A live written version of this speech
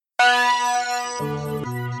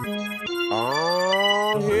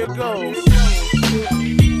What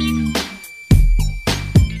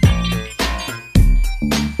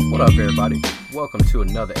up, everybody? Welcome to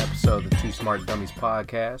another episode of the Two Smart Dummies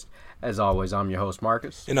podcast. As always, I'm your host,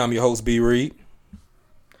 Marcus. And I'm your host, B. Reed.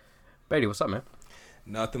 Beatty, what's up, man?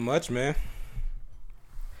 Nothing much, man.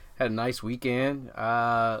 Had a nice weekend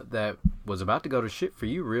that was about to go to shit for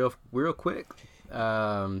you real quick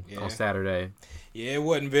on Saturday. Yeah, it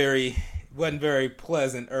wasn't very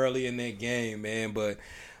pleasant early in that game, man. But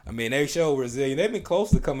I mean, they showed resilience. They've been close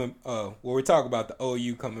to coming. We talk about the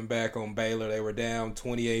OU coming back on Baylor. They were down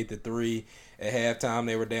 28-3 at halftime.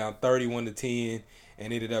 They were down 31-10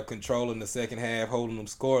 and ended up controlling the second half, holding them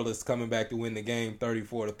scoreless, coming back to win the game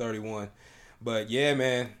 34-31. But yeah,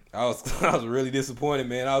 man, I was really disappointed,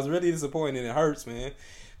 man. I was really disappointed, and it hurts, man.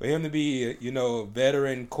 For him to be, a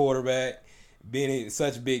veteran quarterback, being in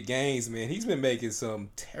such big games, man, he's been making some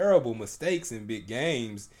terrible mistakes in big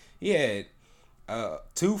games. He had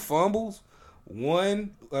 2 fumbles,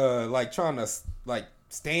 one trying to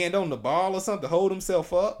stand on the ball or something to hold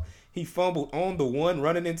himself up. He fumbled on the one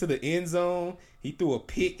running into the end zone. He threw a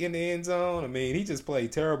pick in the end zone. I mean, he just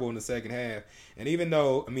played terrible in the second half. And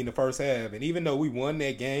the first half, and even though we won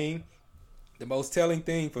that game, the most telling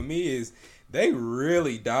thing for me is they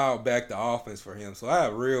really dialed back the offense for him. So I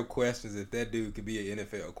have real questions if that dude could be an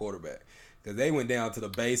NFL quarterback. Because they went down to the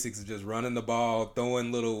basics of just running the ball,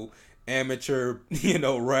 throwing little amateur,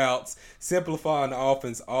 routes, simplifying the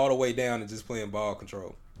offense all the way down and just playing ball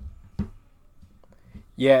control.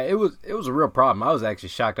 Yeah, it was a real problem. I was actually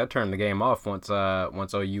shocked. I turned the game off once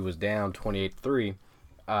OU was down 28-3.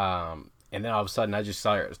 And then all of a sudden I just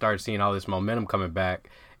started seeing all this momentum coming back.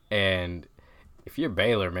 And if you're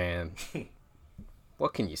Baylor, man,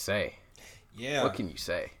 what can you say? Yeah. What can you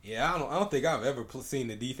say? Yeah, I don't think I've ever seen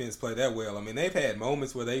the defense play that well. I mean, they've had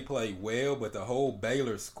moments where they played well, but the whole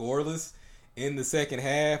Baylor scoreless in the second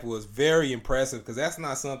half was very impressive because that's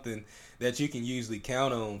not something that you can usually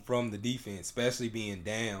count on from the defense, especially being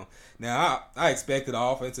down. Now, I expected the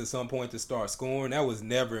offense at some point to start scoring. That was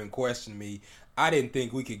never in question to me. I didn't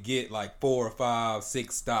think we could get 4 or 5,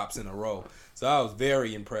 6 stops in a row. So I was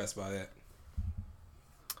very impressed by that.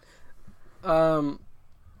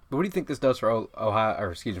 What do you think this does for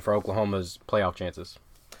Oklahoma's playoff chances?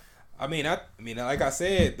 I mean, like I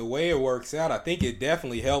said, the way it works out, I think it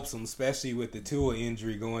definitely helps them, especially with the Tua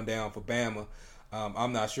injury going down for Bama.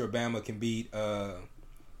 I'm not sure Bama can beat.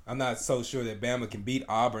 I'm not so sure that Bama can beat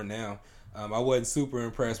Auburn now. I wasn't super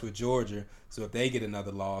impressed with Georgia, so if they get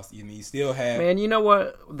another loss, you still have. Man, you know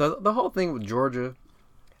what? The whole thing with Georgia,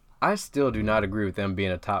 I still do not agree with them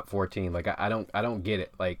being a top 14. I don't get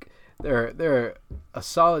it. They're a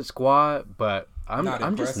solid squad, but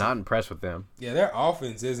I'm just not impressed with them. Yeah, their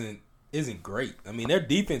offense isn't great. I mean, their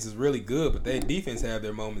defense is really good, but their defense have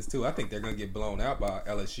their moments too. I think they're gonna get blown out by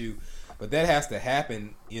LSU, but that has to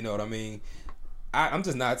happen. You know what I mean? I'm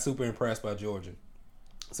just not super impressed by Georgia.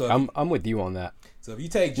 So I'm with you on that. So if you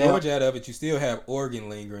take Georgia out of it, you still have Oregon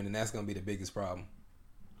lingering, and that's gonna be the biggest problem.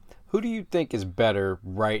 Who do you think is better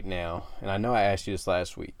right now? And I know I asked you this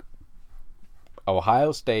last week.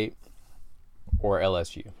 Ohio State or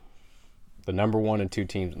LSU? The number 1 and 2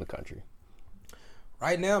 teams in the country.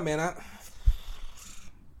 Right now, man, I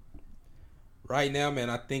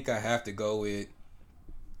think I have to go with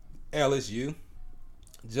LSU.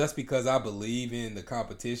 Just because I believe in the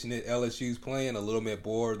competition that LSU's playing a little bit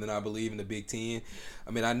more than I believe in the Big Ten.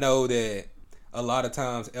 I mean, I know that a lot of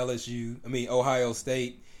times Ohio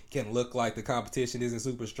State can look like the competition isn't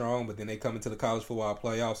super strong, but then they come into the college football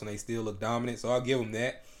playoffs and they still look dominant. So I'll give them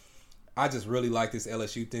that. I just really like this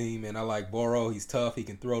LSU team, and I like Burrow. He's tough. He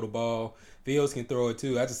can throw the ball. Fields can throw it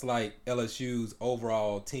too. I just like LSU's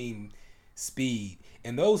overall team speed.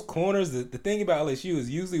 And those corners, the thing about LSU is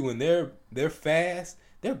usually when they're fast,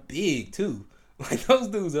 they're big too. Those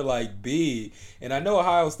dudes are big. And I know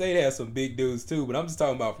Ohio State has some big dudes too, but I'm just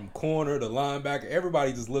talking about from corner to linebacker.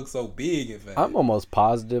 Everybody just looks so big and fast. I'm almost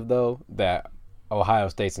positive though that Ohio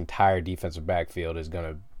State's entire defensive backfield is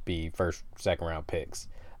going to be first, second round picks.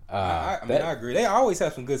 I agree. They always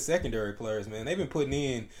have some good secondary players, man. They've been putting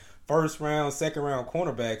in first round, second round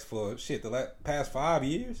cornerbacks for the past 5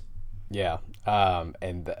 years. Yeah.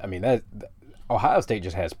 Ohio State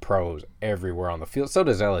just has pros everywhere on the field. So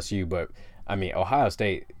does LSU, but Ohio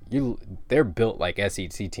State, they're built like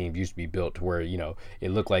SEC teams used to be built, to where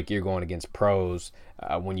it looked like you're going against pros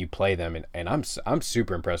when you play them, and I'm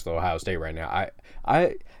super impressed with Ohio State right now.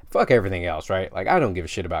 I fuck everything else, right? I don't give a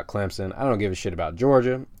shit about Clemson. I don't give a shit about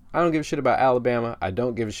Georgia. I don't give a shit about Alabama. I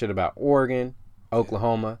don't give a shit about Oregon,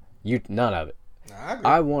 Oklahoma. None of it. I agree.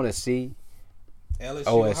 I want to see LSU,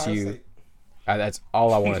 OSU, That's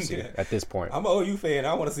all I want to see at this point. I'm an OU fan.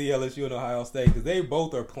 I want to see LSU and Ohio State because they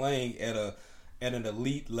both are playing at an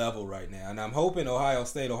elite level right now, and I'm hoping Ohio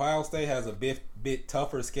State has a bit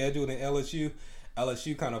tougher schedule than LSU.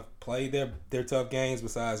 LSU kind of played their tough games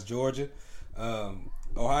besides Georgia.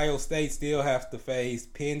 Ohio State still have to face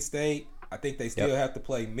Penn State. I think they still have to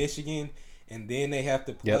play Michigan, and then they have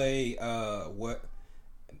to play what?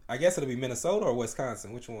 I guess it'll be Minnesota or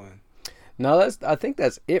Wisconsin. Which one? No, I think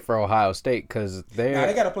that's it for Ohio State because they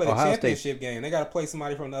got to play the championship game. They got to play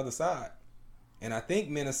somebody from the other side, and I think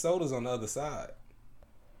Minnesota's on the other side.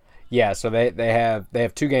 Yeah, so they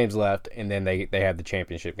have 2 games left, and then they have the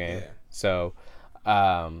championship game. Yeah. So,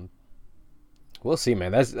 we'll see,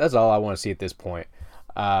 man. That's all I want to see at this point.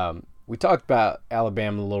 We talked about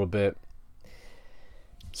Alabama a little bit.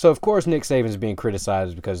 So, of course, Nick Saban's being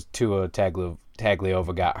criticized because Tua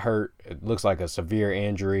Tagovailoa got hurt. It looks like a severe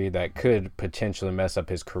injury that could potentially mess up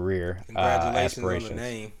his career Congratulations aspirations. On the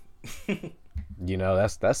name. You know,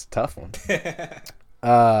 that's a tough one.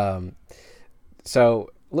 So,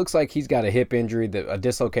 looks like he's got a hip injury, a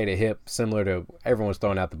dislocated hip, similar to everyone's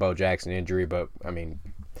throwing out the Bo Jackson injury, but, I mean,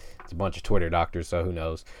 it's a bunch of Twitter doctors, so who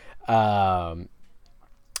knows.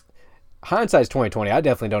 Hindsight's 2020. I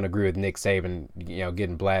definitely don't agree with Nick Saban,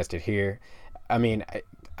 getting blasted here. I mean,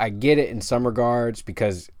 I get it in some regards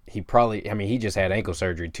because he just had ankle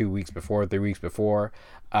surgery 3 weeks before.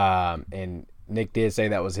 And Nick did say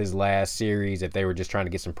that was his last series if they were just trying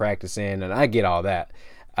to get some practice in, and I get all that.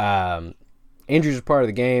 Injuries are part of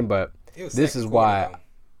the game, but this is why,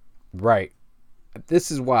 right?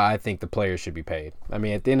 This is why I think the players should be paid. I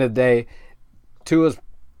mean, at the end of the day, Tua's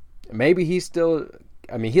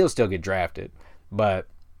he'll still get drafted, but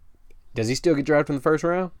does he still get drafted in the first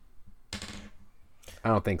round? I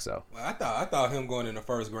don't think so. Well, I thought him going in the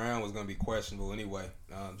first round was going to be questionable anyway,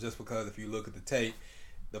 just because if you look at the tape,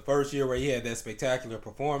 the first year where he had that spectacular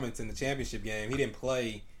performance in the championship game, he didn't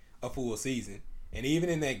play a full season. And even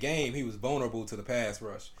in that game, he was vulnerable to the pass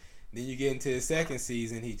rush. Then you get into his second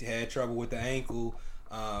season, he had trouble with the ankle.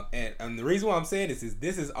 And the reason why I'm saying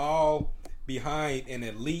this is all behind an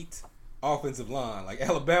elite offensive line. Like,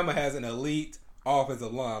 Alabama has an elite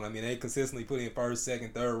offensive line. I mean, they consistently put in first,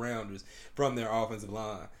 second, third rounders from their offensive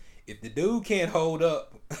line. If the dude can't hold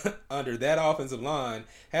up under that offensive line,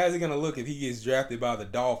 how's he going to look if he gets drafted by the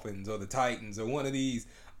Dolphins or the Titans or one of these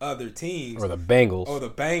other teams? Or the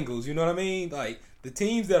Bengals. You know what I mean? Like, the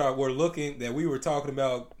teams that we were talking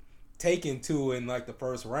about taking to in, like, the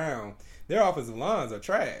first round, their offensive lines are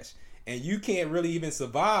trash. And you can't really even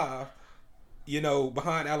survive,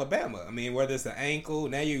 behind Alabama. I mean, whether it's an ankle,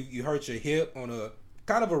 now you hurt your hip on a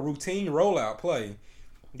kind of a routine rollout play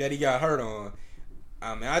that he got hurt on.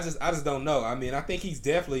 I mean, I just don't know. I mean, I think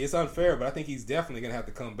it's unfair, but I think he's definitely going to have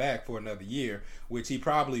to come back for another year, which he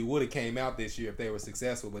probably would have came out this year if they were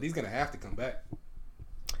successful, but he's going to have to come back.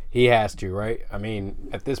 He has to, right? I mean,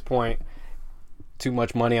 at this point, too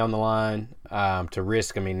much money on the line to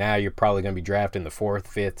risk. I mean, now you're probably going to be drafted in the 4th,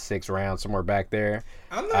 5th, 6th round, somewhere back there.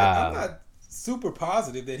 I'm not super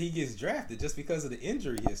positive that he gets drafted just because of the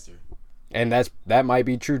injury history. And that might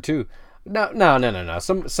be true too. No.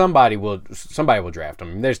 Somebody will draft him.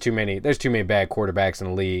 I mean, there's too many bad quarterbacks in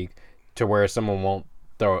the league to where someone won't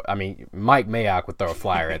throw. I mean, Mike Mayock would throw a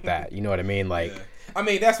flyer at that. You know what I mean? Like, yeah. I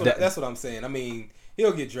mean, that's what I'm saying. I mean,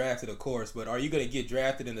 he'll get drafted, of course, but are you going to get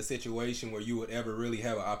drafted in a situation where you would ever really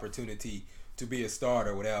have an opportunity to be a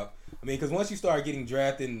starter without? I mean, because once you start getting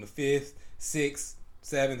drafted in the 5th, 6th,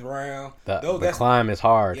 7th round, the climb is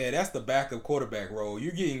hard. Yeah, that's the backup quarterback role.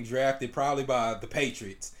 You're getting drafted probably by the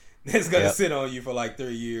Patriots. That's going to sit on you for like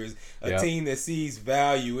 3 years. A team that sees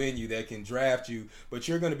value in you, that can draft you, but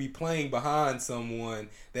you're going to be playing behind someone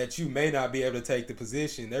that you may not be able to take the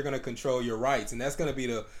position. They're going to control your rights, and that's going to be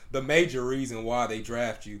the major reason why they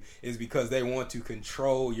draft you, is because they want to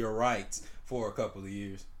control your rights for a couple of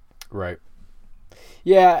years. Right.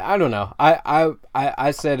 Yeah, I don't know.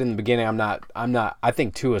 I said in the beginning I'm not I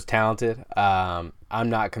think Tua's talented. I'm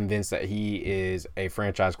not convinced that he is a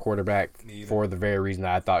franchise quarterback for the very reason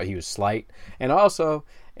that I thought he was slight. And also,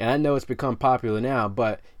 and I know it's become popular now,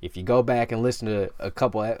 but if you go back and listen to a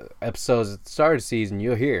couple episodes at the start of the season,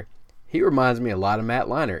 you'll hear he reminds me a lot of Matt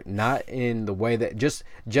Leinart, not in the way that just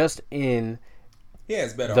in he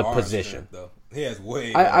has better the position. Strength, though. He has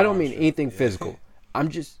way I don't mean anything physical.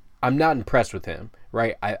 I'm not impressed with him,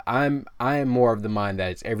 right? I am more of the mind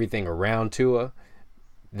that it's everything around Tua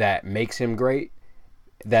that makes him great,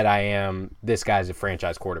 that I am, this guy's a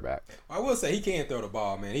franchise quarterback. I will say he can throw the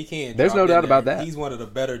ball, man. He can. There's no doubt about that. He's one of the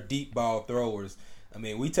better deep ball throwers. I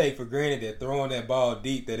mean, we take for granted that throwing that ball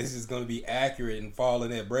deep, that it's just going to be accurate and fall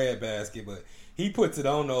in that breadbasket, but he puts it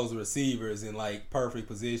on those receivers in like perfect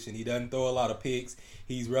position. He doesn't throw a lot of picks.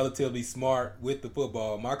 He's relatively smart with the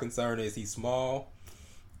football. My concern is he's small,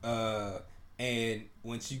 and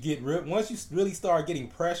once you really start getting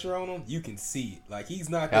pressure on him, you can see it. Like he's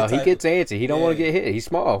not. He gets antsy. He don't want to get hit. He's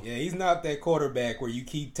small. Yeah, he's not that quarterback where you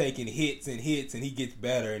keep taking hits and hits and he gets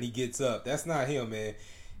better and he gets up. That's not him, man.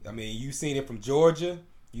 I mean, you've seen it from Georgia.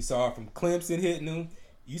 You saw it from Clemson hitting him.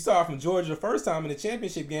 You saw it from Georgia the first time in the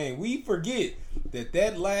championship game. We forget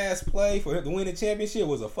that last play for him to win the championship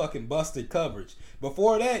was a fucking busted coverage.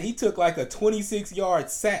 Before that, he took like a 26-yard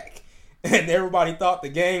sack, and everybody thought the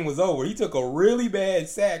game was over. He took a really bad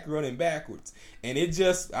sack running backwards, and it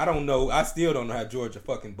just, I don't know. I still don't know how Georgia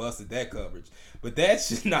fucking busted that coverage. But that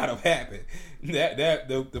should not have happened.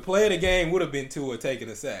 The play of the game would have been Tua taking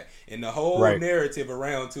a sack. And the whole narrative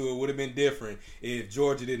around Tua would have been different if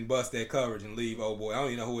Georgia didn't bust that coverage and leave, oh boy, I don't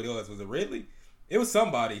even know who it was. Was it Ridley? It was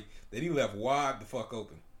somebody that he left wide the fuck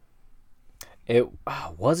open.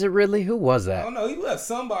 Was it Ridley? Who was that? I don't know. He left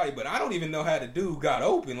somebody, but I don't even know how the dude got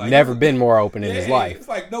open. Like never been more open in his life. It's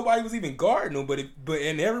like nobody was even guarding him,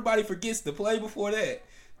 and everybody forgets the play before that.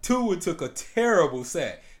 Tua took a terrible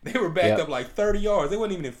sack. They were backed up like 30 yards. They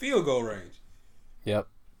weren't even in field goal range. Yep.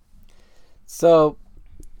 So,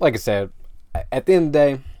 like I said, at the end of the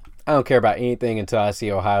day, I don't care about anything until I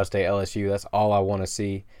see Ohio State, LSU. That's all I want to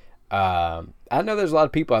see. I know there's a lot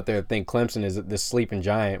of people out there that think Clemson is this sleeping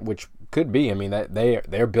giant, which could be. I mean, that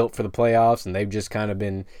they're built for the playoffs, and they've just kind of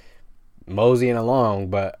been moseying along.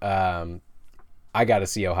 But I got to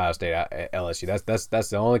see Ohio State at LSU. That's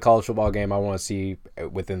the only college football game I want to see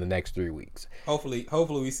within the next 3 weeks. Hopefully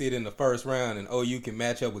we see it in the first round, and OU can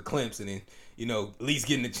match up with Clemson, and at least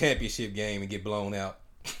get in the championship game and get blown out.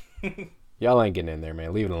 Y'all ain't getting in there,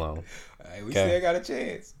 man. Leave it alone. All right, we still got a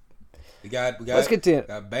chance. We got Let's get to it.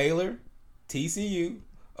 Got Baylor, TCU,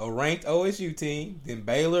 a ranked OSU team, then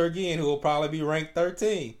Baylor again, who will probably be ranked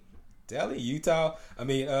 13. Tell you,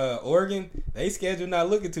 Oregon, they schedule not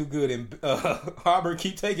looking too good, and Auburn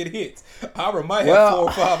keep taking hits. Auburn might have 4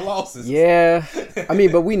 or 5 losses. Yeah,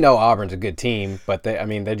 but we know Auburn's a good team, but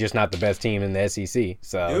they're just not the best team in the SEC.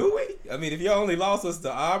 So do we? If your only loss was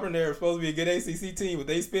to Auburn, they're supposed to be a good ACC team, but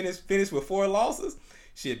they finished with 4 losses.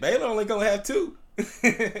 Shit, Baylor only gonna have 2.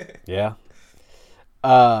 Yeah.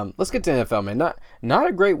 Let's get to NFL, man. Not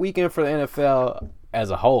a great weekend for the NFL as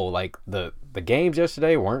a whole. Like the games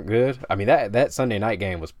yesterday weren't good. That Sunday night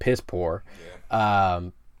game was piss poor. Yeah.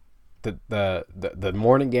 The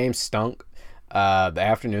morning game stunk. The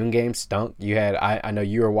afternoon game stunk. You had I know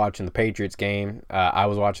you were watching the Patriots game. I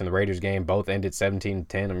was watching the Raiders game. Both ended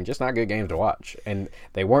 17-10. Just not good games to watch. And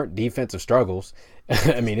they weren't defensive struggles.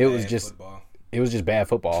 It was just bad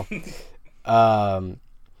football. But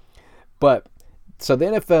so the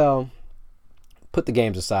NFL, put the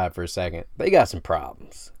games aside for a second. They got some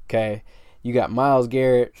problems. Okay, you got Myles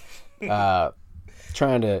Garrett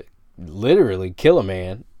trying to literally kill a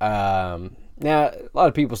man. Now, a lot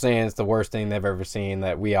of people saying it's the worst thing they've ever seen,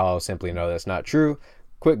 that we all simply know that's not true.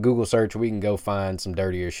 Quick Google search, we can go find some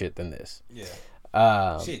dirtier shit than this. Yeah.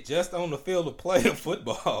 Just on the field of play of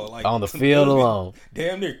football. Like on the field alone.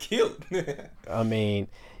 Damn near killed. You know what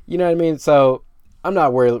I mean? So, I'm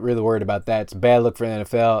not really worried about that. It's a bad look for the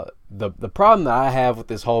NFL. The problem that I have with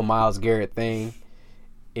this whole Myles Garrett thing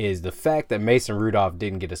is the fact that Mason Rudolph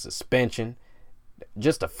didn't get a suspension.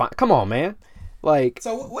 Come on, man.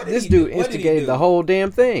 So what did this dude instigated the whole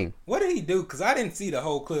damn thing. What did he do? Because I didn't see the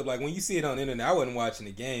whole clip. Like, when you see it on the internet, I wasn't watching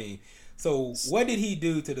the game. So what did he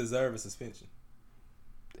do to deserve a suspension?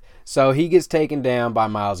 So he gets taken down by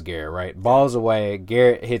Myles Garrett, right? Ball's away.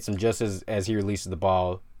 Garrett hits him just as he releases the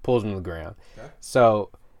ball, pulls him to the ground. Okay. So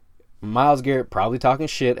Myles Garrett probably talking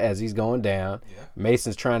shit as he's going down. Yeah.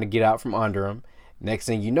 Mason's trying to get out from under him. Next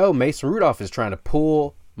thing you know, Mason Rudolph is trying to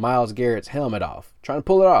pull Myles Garrett's helmet off. Trying to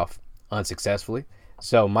pull it off. Unsuccessfully.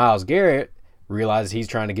 So Myles Garrett realizes he's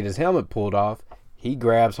trying to get his helmet pulled off. He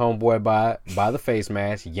grabs homeboy by the face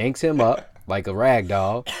mask, yanks him up like a rag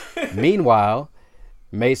doll. Meanwhile,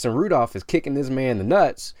 Mason Rudolph is kicking this man in the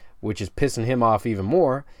nuts, which is pissing him off even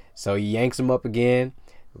more. So he yanks him up again,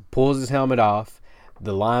 pulls his helmet off.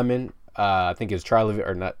 The lineman, I think it's Charlie,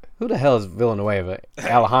 or not, who the hell is Villanueva?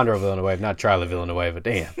 Alejandro Villanueva, not Charlie Villanueva.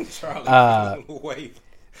 Damn. Charlie Villanueva.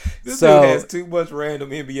 This dude has too much random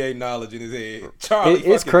NBA knowledge in his head. Charlie,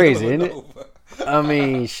 it's crazy, isn't it?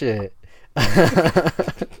 Shit.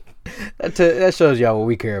 That shows y'all what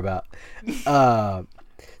we care about.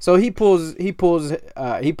 So he pulls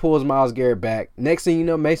Myles Garrett back. Next thing you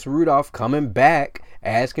know, Mason Rudolph coming back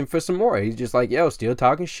asking for some more. He's just like, yo, still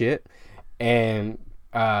talking shit. And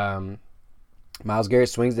Myles Garrett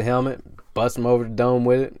swings the helmet, busts him over the dome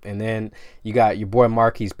with it, and then you got your boy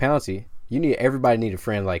Marquise Pouncey. Everybody need a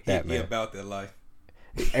friend like that, man. He about that life.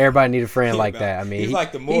 Everybody need a friend like that. I mean, he's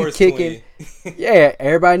like the Morris kicking. twin. Yeah,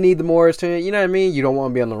 everybody need the Morris twin. You know what I mean? You don't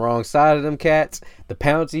want to be on the wrong side of them cats. The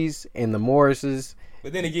Pounceys and the Morrises.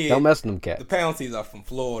 But then again, don't mess with them cats. The Pounceys are from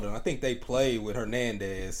Florida. And I think they played with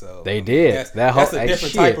Hernandez. So they did. That's a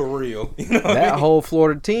different type of real. You know that whole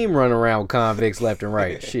Florida team running around with convicts left and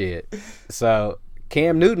right. Shit. So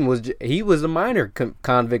Cam Newton was a minor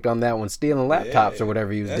convict on that one, stealing laptops or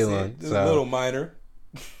whatever he was doing. Just a little minor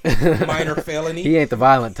felony. He ain't the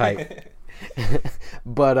violent type.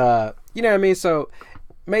 But you know what I mean? So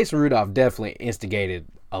Mason Rudolph definitely instigated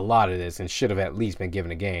a lot of this and should have at least been given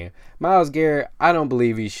a game. Myles Garrett, I don't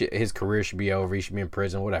believe his career should be over. He should be in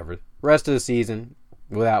prison, whatever. Rest of the season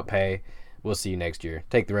without pay. We'll see you next year.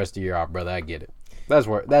 Take the rest of the year off, brother. I get it.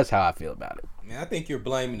 That's how I feel about it. Man, I think you're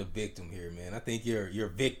blaming the victim here, man. I think you're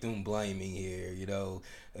victim blaming here. You know,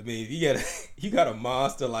 I mean, if you got a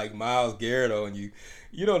monster like Myles Garrett on you,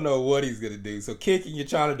 you don't know what he's gonna do. So kicking, you're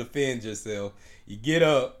trying to defend yourself. You get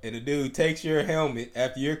up and the dude takes your helmet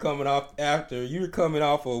after you're coming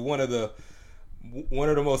off of one of the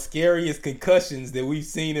most scariest concussions that we've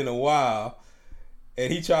seen in a while,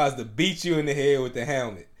 and he tries to beat you in the head with the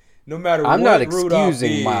helmet. No matter I'm what not Rudolph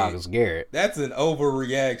excusing did, Myles Garrett. That's an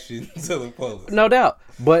overreaction to the police. No doubt.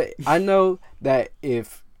 But I know that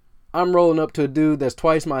if I'm rolling up to a dude that's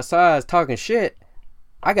twice my size talking shit,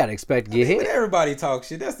 I gotta expect to get hit. But everybody talks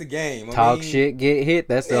shit. That's the game. Talk shit, get hit.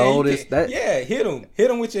 That's the oldest. Hit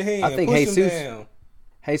him with your hand. I think Push him down.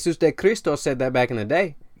 Jesus de Cristo said that back in the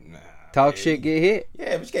day. Talk shit, get hit.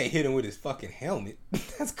 Yeah, but you can't hit him with his fucking helmet.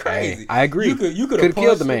 That's crazy. Hey, I agree. You could have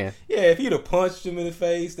killed the man. Yeah, if you'd have punched him in the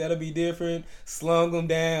face, that'd be different. Slung him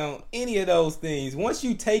down. Any of those things. Once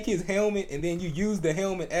you take his helmet and then you use the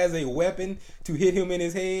helmet as a weapon to hit him in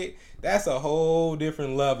his head, that's a whole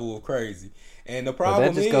different level of crazy. And the problem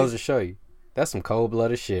is, that just goes to show you, that's some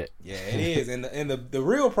cold-blooded shit. Yeah, it is. And the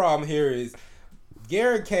real problem here is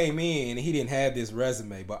Garrett came in and he didn't have this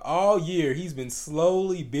resume, but all year he's been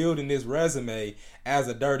slowly building this resume as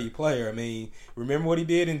a dirty player. I mean, remember what he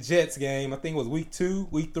did in Jets game? I think it was week 2,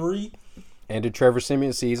 week 3. Ended Trevor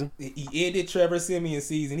Siemian's season. He ended Trevor Siemian's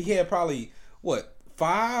season. He had probably,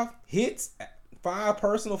 5 hits, 5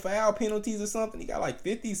 personal foul penalties or something. He got like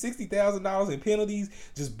 $50,000, $60,000 in penalties,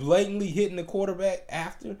 just blatantly hitting the quarterback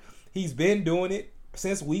after. He's been doing it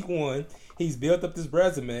since week 1. He's built up this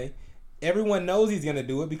resume. Everyone knows he's going to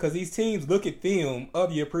do it because these teams look at film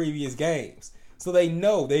of your previous games. So they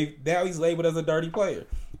know. Now he's labeled as a dirty player.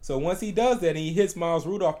 So once he does that and he hits Myles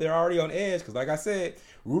Rudolph, they're already on edge because, like I said,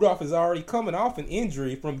 Rudolph is already coming off an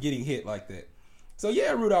injury from getting hit like that. So,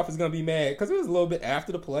 yeah, Rudolph is going to be mad because it was a little bit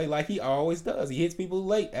after the play like he always does. He hits people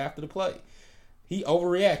late after the play. He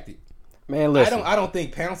overreacted. Man, listen. I don't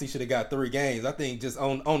think Pouncey should have got 3 games. I think just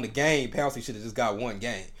on the game, Pouncey should have just got 1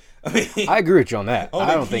 game. I agree with you on that.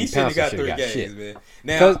 I don't think Pouncey should have got games, shit. Man.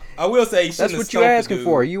 Now, I will say he that's what you're asking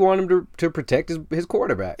for. You want him to protect his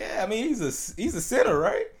quarterback. Yeah, I mean he's a center,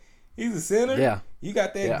 right? He's a center. Yeah. You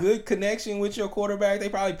got that good connection with your quarterback. They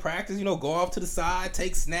probably practice, go off to the side,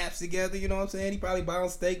 take snaps together. You know what I'm saying? He probably buy on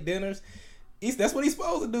steak dinners. That's what he's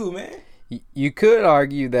supposed to do, man. You could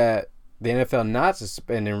argue that the NFL not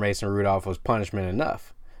suspending Mason Rudolph was punishment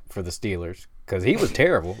enough for the Steelers because he was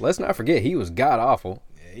terrible. Let's not forget he was god awful.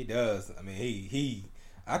 Yeah, he does. I mean,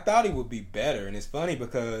 I thought he would be better, and it's funny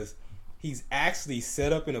because he's actually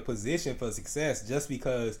set up in a position for success just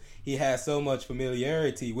because he has so much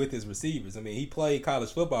familiarity with his receivers. I mean, he played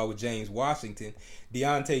college football with James Washington.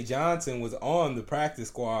 Deontay Johnson was on the practice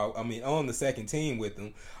squad, on the second team with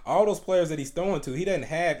him. All those players that he's throwing to, he doesn't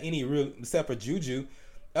have any real, except for Juju.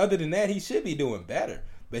 Other than that, he should be doing better.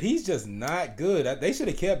 But he's just not good. They should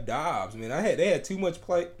have kept Dobbs. I mean, they had too much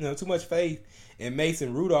faith in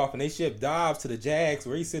Mason Rudolph, and they shipped Dobbs to the Jags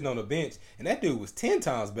where he's sitting on the bench, and that dude was 10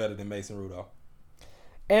 times better than Mason Rudolph.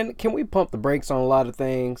 And can we pump the brakes on a lot of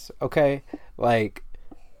things, okay? Like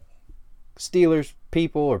Steelers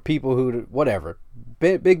people or people who, whatever.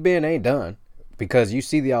 Big Ben ain't done because you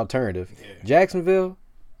see the alternative. Yeah. Jacksonville,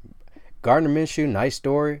 Gardner Minshew, nice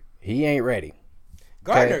story. He ain't ready.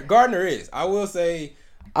 Gardner is. I will say.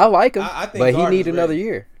 I like him, I think but Gardner's he need another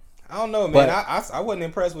year. I don't know, man. I wasn't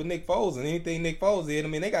impressed with Nick Foles and anything Nick Foles did. I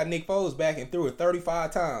mean, they got Nick Foles back and threw it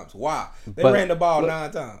 35 times. Why? They ran the ball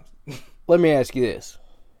 9 times. Let me ask you this.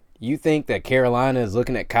 You think that Carolina is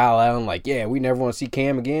looking at Kyle Allen like, yeah, we never want to see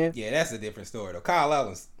Cam again? Yeah, that's a different story, though. Kyle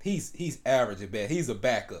Allen's, he's average at best. He's a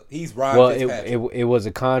backup. He's Ryan Fitzpatrick. It was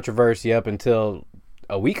a controversy up until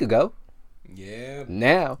a week ago. Yeah.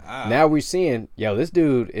 Now we're seeing, this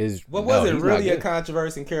dude is. What was it really a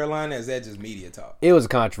controversy in Carolina? Is that just media talk? It was a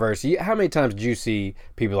controversy. How many times did you see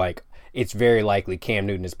people like, it's very likely Cam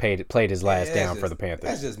Newton has played his last down for the Panthers?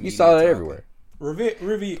 That's just media you saw that talking. Everywhere. What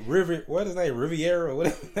is his name? Riviera,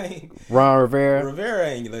 whatever his name. Ron Rivera. Rivera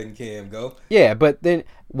ain't letting Cam go. Yeah, but then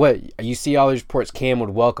what? You see all these reports. Cam would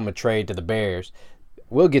welcome a trade to the Bears.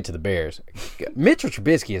 We'll get to the Bears. Mitchell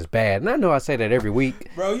Trubisky is bad, and I know I say that every week.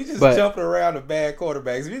 Bro, you just jumping around the bad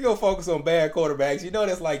quarterbacks. If you go focus on bad quarterbacks, you know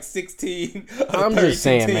that's like 16. I'm just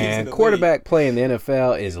saying, man. Quarterback play in the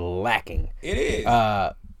NFL is lacking. It is.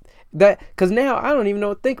 Because now I don't even know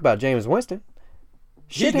what to think about Jameis Winston.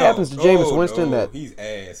 Shit happens to Jameis Winston that he's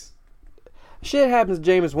ass. Shit happens to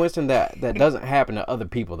Jameis Winston that doesn't happen to other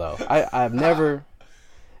people though. I've never.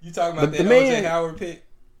 You talking about that O.J. Howard pick?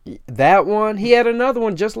 That one, he had another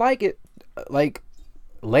one just like it, like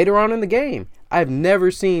later on in the game. I've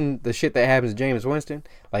never seen the shit that happens to Jameis Winston.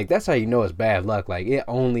 Like that's how you know it's bad luck. Like it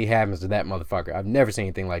only happens to that motherfucker. I've never seen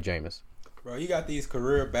anything like Jameis. Bro, you got these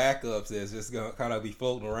career backups that's just gonna kind of be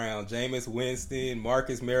floating around. Jameis Winston,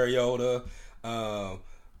 Marcus Mariota.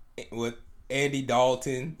 With Andy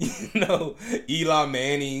Dalton, Eli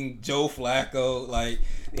Manning, Joe Flacco. Like,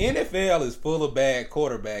 the NFL is full of bad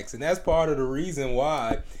quarterbacks, and that's part of the reason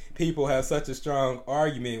why people have such a strong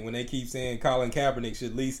argument when they keep saying Colin Kaepernick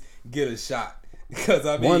should at least get a shot. Because,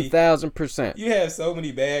 1,000%. You have so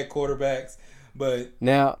many bad quarterbacks, but...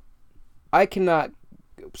 Now, I cannot...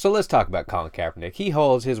 So let's talk about Colin Kaepernick. He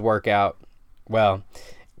holds his workout, I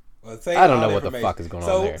don't know what the fuck is going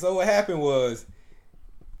on there. So what happened was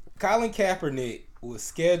Colin Kaepernick was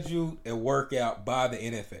scheduled a workout by the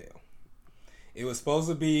NFL. It was supposed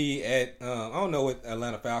to be at, I don't know what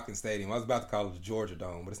Atlanta Falcons Stadium. I was about to call it the Georgia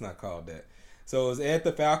Dome, but it's not called that. So it was at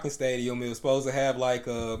the Falcons Stadium. It was supposed to have like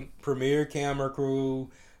a premier camera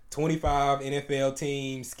crew, 25 NFL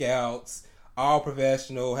team scouts, all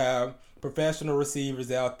professional, have professional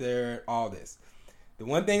receivers out there, all this. The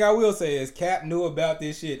one thing I will say is Cap knew about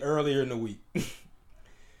this shit earlier in the week.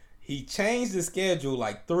 He changed the schedule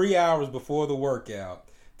like 3 hours before the workout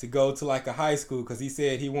to go to like a high school because he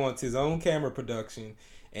said he wants his own camera production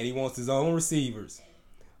and he wants his own receivers.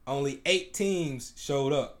 Only 8 teams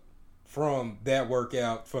showed up from that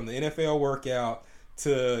workout, from the NFL workout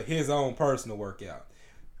to his own personal workout.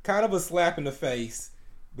 Kind of a slap in the face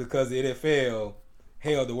because the NFL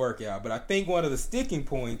held the workout. But I think one of the sticking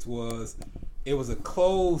points was it was a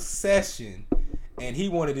closed session and he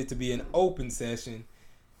wanted it to be an open session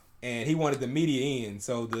and he wanted the media in.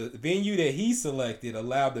 So the venue that he selected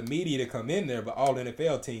allowed the media to come in there, but all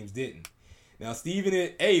NFL teams didn't. Now,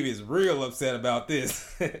 Stephen Abe is real upset about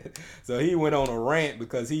this. So he went on a rant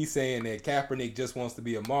because he's saying that Kaepernick just wants to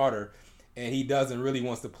be a martyr and he doesn't really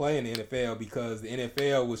want to play in the NFL because the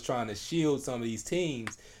NFL was trying to shield some of these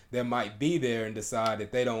teams that might be there and decide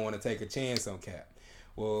that they don't want to take a chance on Cap.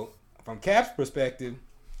 Well, from Cap's perspective,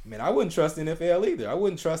 man, I wouldn't trust the NFL either. I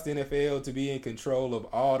wouldn't trust the NFL to be in control of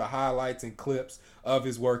all the highlights and clips of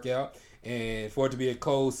his workout and for it to be a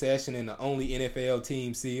closed session and the only NFL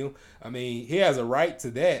team seal. I mean, he has a right to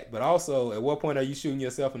that, but also at what point are you shooting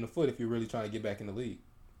yourself in the foot if you're really trying to get back in the league?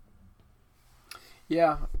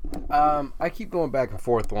 Yeah, I keep going back and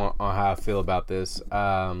forth on how I feel about this.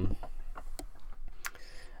 I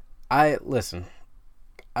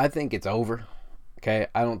think it's over. Okay,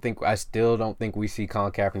 I still don't think we see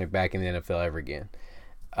Colin Kaepernick back in the NFL ever again.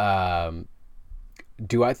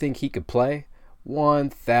 Do I think he could play?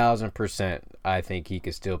 1,000%. I think he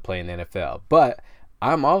could still play in the NFL. But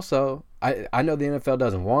I'm also, I know the NFL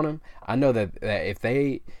doesn't want him. I know that if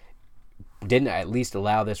they didn't at least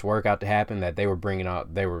allow this workout to happen, that they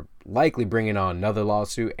were likely bringing on another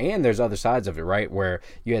lawsuit. And there's other sides of it, right? Where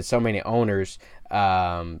you had so many owners,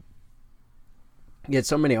 ask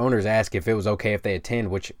if it was okay if they attend,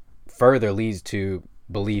 which further leads to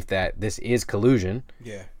belief that this is collusion.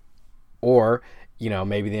 Yeah. Or,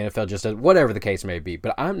 maybe the NFL just does, whatever the case may be.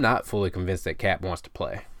 But I'm not fully convinced that Cap wants to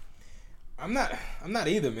play. I'm not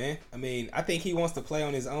either, man. I mean, I think he wants to play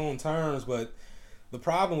on his own terms, but the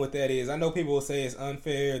problem with that is I know people will say it's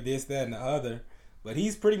unfair, this, that, and the other, but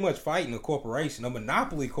he's pretty much fighting a corporation, a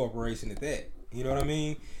monopoly corporation at that. You know what I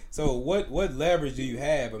mean? So what leverage do you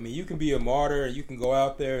have? I mean, you can be a martyr. You can go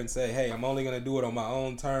out there and say, hey, I'm only going to do it on my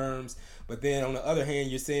own terms. But then on the other hand,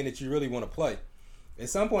 you're saying that you really want to play. At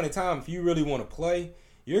some point in time, if you really want to play,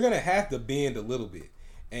 you're going to have to bend a little bit.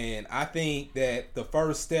 And I think that the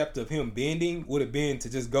first step of him bending would have been to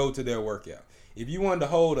just go to their workout. If you wanted to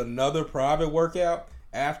hold another private workout,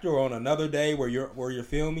 after or on another day where you're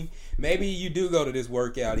filming, maybe you do go to this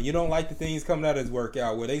workout and you don't like the things coming out of this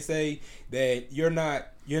workout where they say that you're not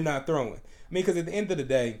throwing. I mean, because at the end of the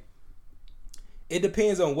day, it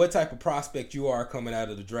depends on what type of prospect you are coming out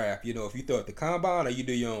of the draft. You know, if you throw at the combine or you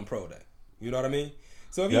do your own pro day. You know what I mean?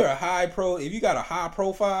 So if you're if you got a high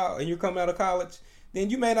profile and you're coming out of college, then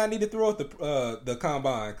you may not need to throw at the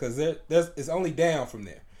combine because it's only down from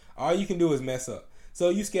there. All you can do is mess up. So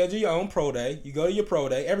you schedule your own pro day. You go to your pro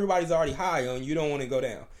day. Everybody's already high on you. You don't want to go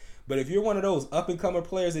down. But if you're one of those up-and-comer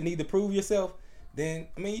players that need to prove yourself, then,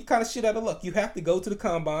 I mean, you kind of shit out of luck. You have to go to the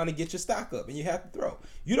combine and get your stock up, and you have to throw.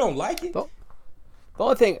 You don't like it? The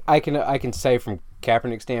only thing I can say from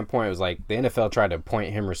Kaepernick's standpoint was like the NFL tried to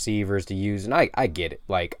appoint him receivers to use, and I get it.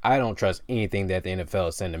 Like, I don't trust anything that the NFL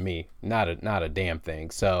is sending me. Not a damn thing.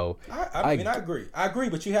 So I mean, I agree. I agree,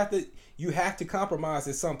 but you have to compromise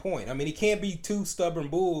at some point. I mean, it can't be two stubborn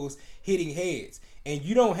bulls hitting heads, and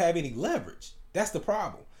you don't have any leverage. That's the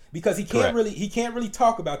problem. Because he can't really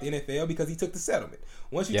talk about the NFL because he took the settlement.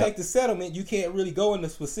 Once you take the settlement, you can't really go into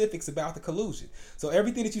specifics about the collusion. So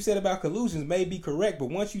everything that you said about collusions may be correct, but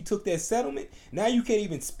once you took that settlement, now you can't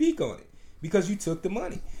even speak on it because you took the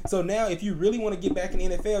money. So now if you really want to get back in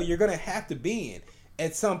the NFL, you're going to have to bend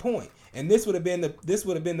at some point. And this would have been the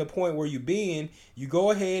point where you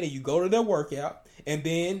go ahead and you go to their workout and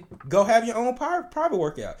then go have your own private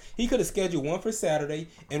workout. He could have scheduled one for Saturday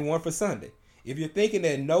and one for Sunday. If you're thinking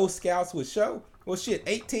that no scouts would show, well, shit,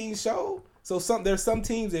 18 showed. So there's some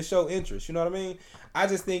teams that show interest. You know what I mean? I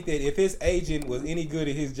just think that if his agent was any good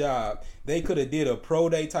at his job, they could have did a pro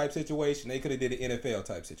day type situation. They could have did an NFL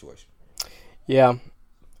type situation. Yeah.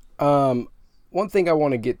 One thing I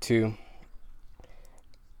want to get to,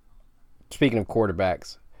 speaking of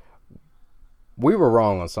quarterbacks, we were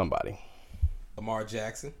wrong on somebody. Lamar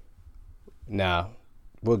Jackson? Nah,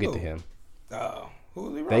 we'll get to him. Oh.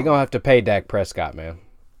 Who's he wrong? They gonna have to pay Dak Prescott, man.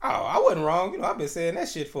 Oh, I wasn't wrong. You know, I've been saying that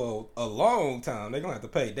shit for a long time. They're gonna have to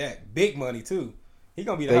pay Dak big money too. He's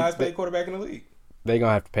gonna be the highest paid quarterback in the league. They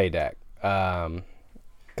gonna have to pay Dak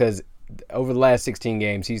because over the last 16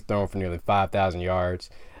 games, he's thrown for nearly 5,000 yards.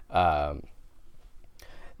 Now,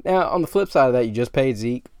 on the flip side of that, you just paid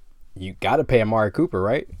Zeke. You got to pay Amari Cooper,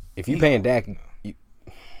 right? If you paying Dak,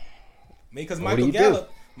 because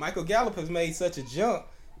Michael Gallup has made such a jump.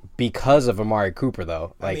 Because of Amari Cooper,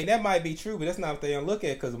 though. I mean, that might be true, but that's not what they don't look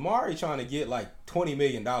at because Amari trying to get like $20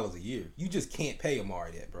 million a year. You just can't pay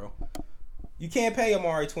Amari that, bro. You can't pay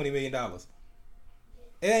Amari $20 million.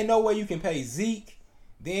 There ain't no way you can pay Zeke,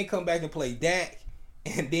 then come back and play Dak,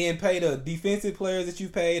 and then pay the defensive players that you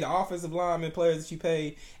paid, the offensive lineman players that you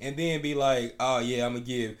paid, and then be like, oh, yeah, I'm going to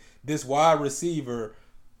give this wide receiver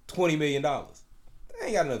 $20 million. They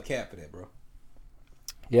ain't got enough cap for that, bro.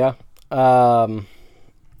 Yeah.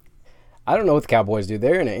 I don't know what the Cowboys do.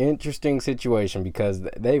 They're in an interesting situation because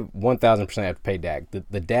they 1,000% have to pay Dak.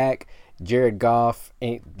 The Dak, Jared Goff,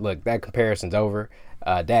 that comparison's over.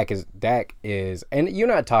 Dak is, and you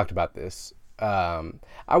and I talked about this. I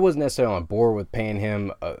wasn't necessarily on board with paying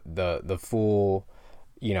him the full,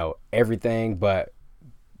 everything. But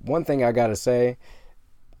one thing I gotta say,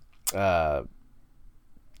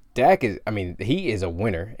 Dak he is a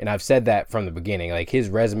winner, and I've said that from the beginning. Like, his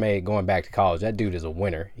resume going back to college, that dude is a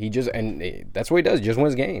winner. That's what he does. He just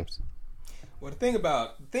wins games. Well, the thing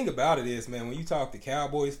about it is, man, when you talk to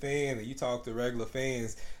Cowboys fans and you talk to regular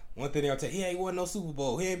fans, one thing they'll tell you, he ain't won no Super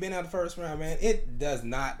Bowl. He ain't been out the first round, man. It does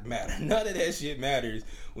not matter. None of that shit matters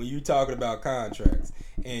when you talking about contracts.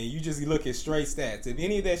 And you just look at straight stats. If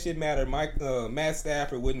any of that shit mattered, Matt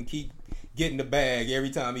Stafford wouldn't keep getting the bag every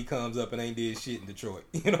time he comes up and ain't did shit in Detroit.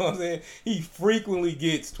 You know what I'm saying? He frequently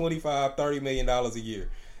gets $25-30 million a year,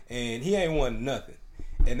 and he ain't won nothing.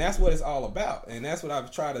 And that's what it's all about. And that's what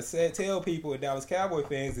I've tried to tell people in Dallas Cowboy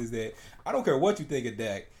fans is that I don't care what you think of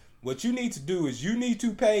Dak. What you need to do is you need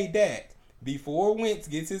to pay Dak before Wentz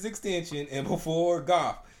gets his extension and before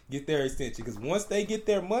Goff get their extension. Because once they get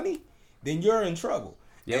their money, then you're in trouble.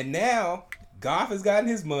 Yep. And now Goff has gotten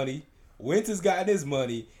his money. Wentz has gotten his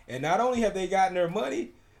money, and not only have they gotten their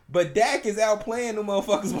money, but Dak is outplaying the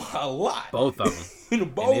motherfuckers by a lot. Both of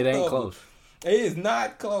them. And it ain't close. It is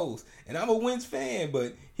not close. And I'm a Wentz fan,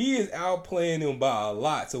 but he is outplaying them by a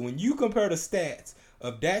lot. So when you compare the stats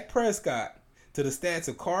of Dak Prescott to the stats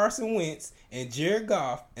of Carson Wentz and Jared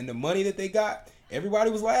Goff and the money that they got,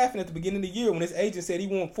 everybody was laughing at the beginning of the year when his agent said he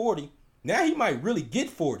want 40. Now he might really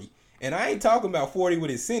get 40. And I ain't talking about 40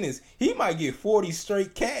 with his sentence. He might get 40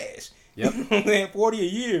 straight cash. Yep. You know what I'm saying? 40 a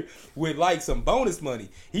year with like some bonus money.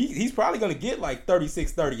 He's probably going to get like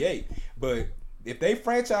 36, 38. But if they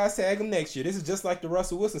franchise tag him next year, this is just like the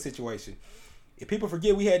Russell Wilson situation. if people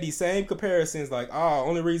forget we had these same comparisons like,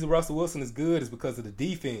 only reason Russell Wilson is good is because of the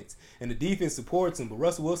defense, and the defense supports him, but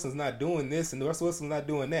Russell Wilson's not doing this, and Russell Wilson's not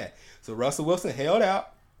doing that. So Russell Wilson held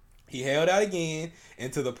out. He held out again,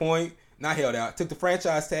 and to the point, not held out, took the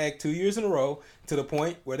franchise tag 2 years in a row to the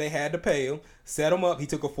point where they had to pay him, set him up. He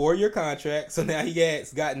took a 4-year contract, so now he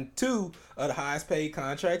has gotten 2 of the highest paid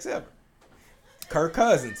contracts ever. Kirk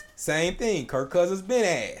Cousins, same thing. Kirk Cousins been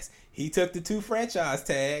ass. He took the 2 franchise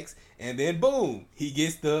tags, and then boom, he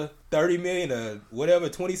gets the $30 million or whatever,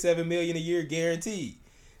 $27 million a year guaranteed.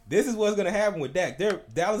 This is what's gonna happen with Dak.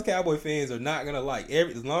 Dallas Cowboy fans are not gonna like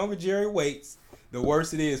as long as Jerry waits, the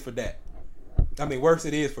worse it is for Dak. I mean, worse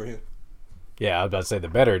it is for him. Yeah, I was about to say the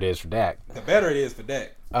better it is for Dak. The better it is for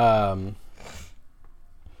Dak.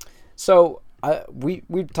 So we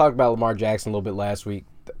talked about Lamar Jackson a little bit last week.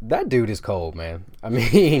 That dude is cold, man. I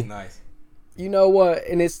mean, nice. You know what?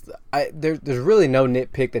 And there's really no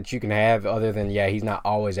nitpick that you can have other than he's not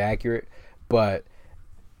always accurate. But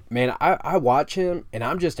man, I watch him and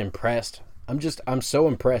I'm just impressed. I'm so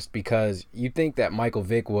impressed because you think that Michael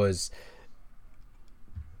Vick was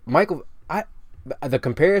the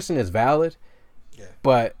comparison is valid. Yeah.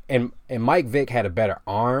 But and Mike Vick had a better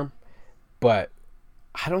arm, but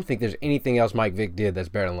I don't think there's anything else Mike Vick did that's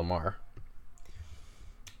better than Lamar.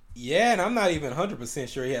 Yeah, and I'm not even 100%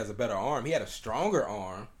 sure he has a better arm. He had a stronger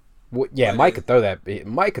arm. Well, yeah, Mike could throw that.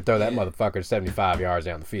 Mike could throw that motherfucker 75 yards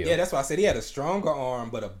down the field. Yeah, that's why I said he had a stronger arm,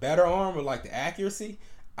 but a better arm with like the accuracy.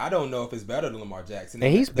 I don't know if it's better than Lamar Jackson.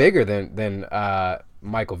 And he's bigger than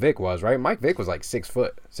Michael Vick was, right? Mike Vick was like 6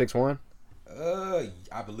 foot, 6'1".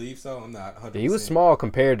 I believe so. I'm not 100%. He was small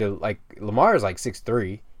compared to like Lamar is like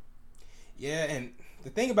 6'3". Yeah, and the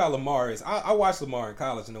thing about Lamar is I watched Lamar in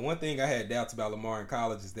college, and the one thing I had doubts about Lamar in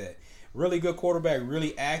college is that really good quarterback,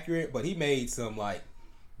 really accurate, but he made some like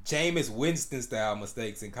Jameis Winston style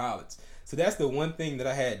mistakes in college. So that's the one thing that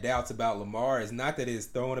I had doubts about Lamar is not that his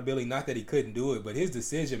throwing ability, not that he couldn't do it, but his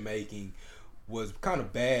decision making was kind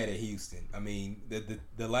of bad at Houston. I mean,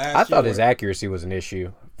 the last I thought his accuracy was an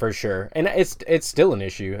issue for sure, and it's still an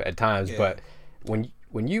issue at times. Yeah. But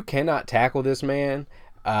when you cannot tackle this man,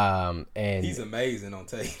 and he's amazing on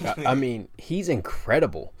tape. I mean, he's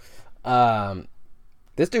incredible.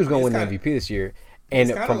 This dude's gonna win the MVP this year. And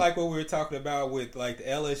it's kind of like what we were talking about with like the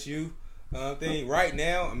LSU thing. Right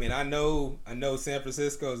now, I mean, I know San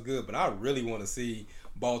Francisco is good, but I really want to see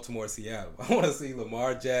Baltimore, Seattle. I want to see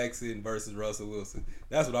Lamar Jackson versus Russell Wilson.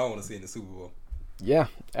 That's what I want to see in the Super Bowl. Yeah.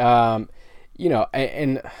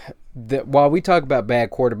 While we talk about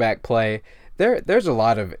bad quarterback play, there's a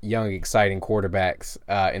lot of young, exciting quarterbacks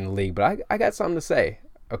in the league. But I got something to say,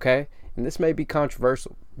 okay? And this may be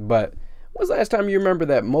controversial, but when's the last time you remember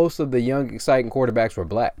that most of the young, exciting quarterbacks were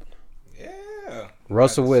black? Yeah.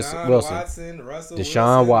 Russell Wilson.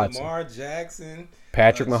 Deshaun Watson. Lamar Jackson.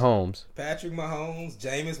 Patrick Mahomes.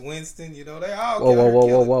 Jameis Winston. You know, they all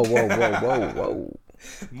Whoa.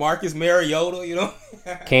 Marcus Mariota, you know.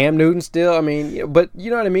 Cam Newton still. I mean, but you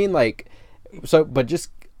know what I mean? Like, but just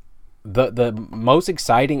the most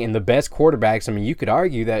exciting and the best quarterbacks, I mean, you could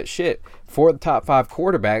argue that shit, 4 of the top 5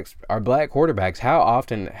 quarterbacks are black quarterbacks. How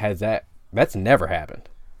often has that's never happened?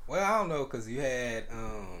 Well, I don't know, because you had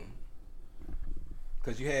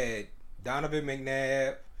Donovan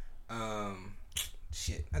McNabb,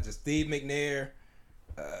 Steve McNair.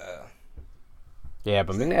 Yeah,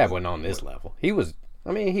 but McNabb wasn't on this level. He was.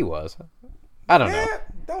 I don't know.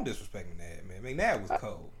 Don't disrespect McNabb, man. McNabb was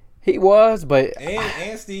cold. He was, but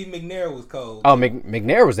and Steve McNair was cold. Oh,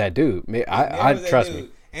 McNair was that dude. I trust me.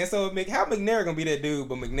 And so how McNair gonna be that dude,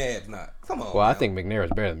 but McNabb's not? Come on. Well, I think McNair is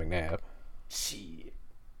better than McNabb. Shit.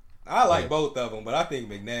 I like both of them, but I think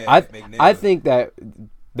McNabb. I think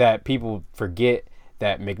that people forget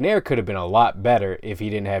that McNair could have been a lot better if he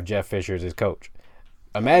didn't have Jeff Fisher as his coach.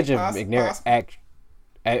 Imagine if McNair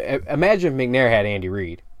had Andy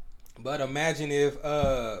Reid. But imagine if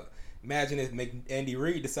Andy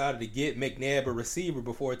Reid decided to get McNabb a receiver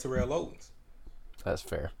before Terrell Owens. That's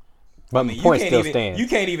fair. But the point still stands. You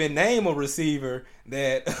can't even name a receiver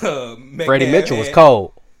that McNabb Freddie Mitchell was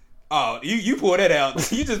cold. Oh, you pulled that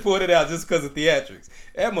out. You just pulled it out just because of theatrics.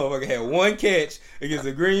 That motherfucker had one catch against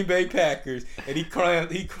the Green Bay Packers, and he crowned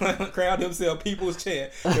himself people's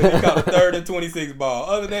champ because he caught a 3rd and 26 ball.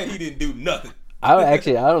 Other than that, he didn't do nothing. I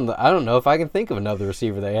don't know if I can think of another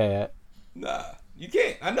receiver they had. Nah, you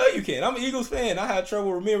can't. I know you can't. I'm an Eagles fan. I had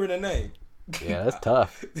trouble remembering the name. Yeah, that's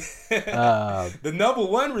tough. The number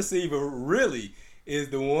 1 receiver really is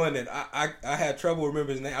the one that I had trouble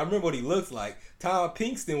remembering his name. I remember what he looks like. Tom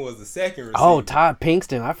Pinkston was the second receiver. Oh, Todd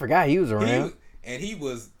Pinkston. I forgot he was around.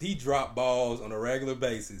 He dropped balls on a regular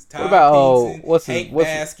basis. Todd Pinkston, Hank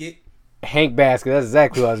Baskett. Hank Basket. That's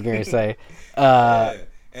exactly what I was going to say. Yeah.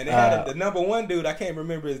 And they had the number one dude. I can't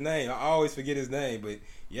remember his name. I always forget his name. But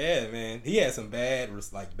yeah, man, he had some bad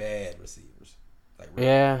receivers. Like really.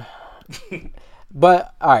 Yeah.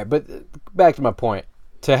 But all right. But back to my point.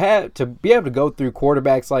 To be able to go through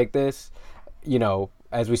quarterbacks like this, you know,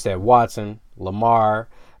 as we said, Watson, Lamar,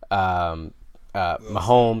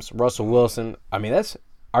 Mahomes, Russell Wilson. I mean,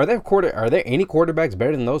 are there any quarterbacks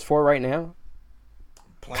better than those four right now?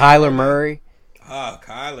 Kyler Murray.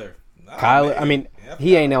 Kyler. Kyler. I mean,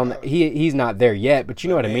 he ain't on. He's not there yet, but you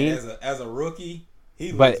know what I mean. As a rookie,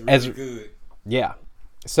 he looks really good. Yeah.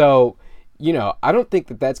 So, you know, I don't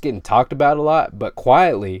think that's getting talked about a lot, but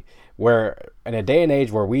quietly, where in a day and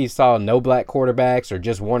age where we saw no black quarterbacks or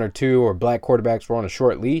just one or two, or black quarterbacks were on a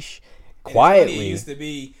short leash, quietly. It used to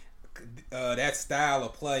be that style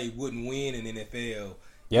of play wouldn't win in NFL.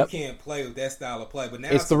 Yep. You can't play with that style of play. But now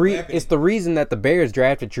it's the reason that the Bears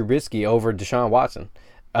drafted Trubisky over Deshaun Watson.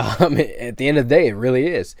 At the end of the day, it really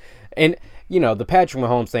is. And you know, the Patrick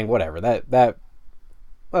Mahomes thing, whatever. That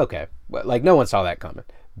okay, like no one saw that coming.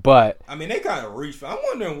 But I mean, they kind of reached. I'm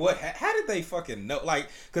wondering how did they fucking know? Like,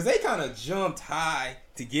 because they kind of jumped high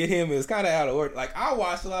to get him. It was kind of out of order. Like, I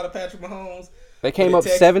watched a lot of Patrick Mahomes. They came up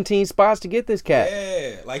 17 spots to get this cat.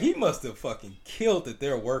 Yeah, like he must have fucking killed at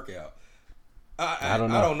their workout. I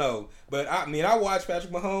don't know. But I mean, I watched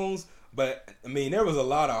Patrick Mahomes, but I mean, there was a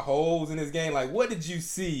lot of holes in his game. Like, what did you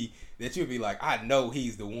see that you'd be like, I know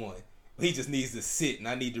he's the one. He just needs to sit, and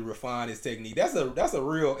I need to refine his technique. That's a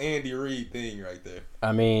real Andy Reid thing right there.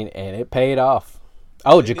 I mean, and it paid off.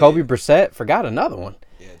 Oh, Jacoby Brissett, forgot another one.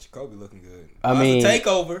 Yeah, Jacoby looking good. I mean, it's a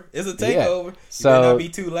takeover. It's a takeover. Yeah. You better not be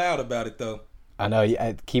too loud about it, though. I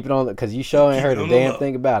know. Keep it on, because you sure ain't heard a damn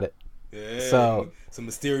thing about it. Yeah. So some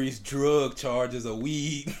mysterious drug charges or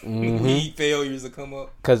weed weed failures will come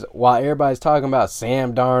up. Because while everybody's talking about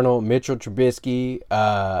Sam Darnold, Mitchell Trubisky,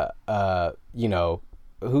 you know,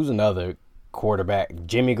 who's another quarterback?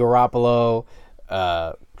 Jimmy Garoppolo,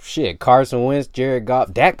 Carson Wentz, Jared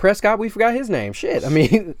Goff, Dak Prescott. We forgot his name. Shit. I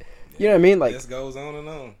mean, you know what I mean? Like, this goes on and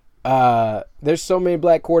on. There's so many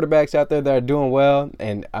black quarterbacks out there that are doing well,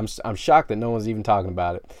 and I'm shocked that no one's even talking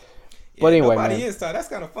about it. Yeah, but anyway, nobody man. is. That's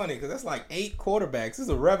kind of funny because that's like 8 quarterbacks. There's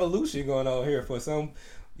a revolution going on here for some.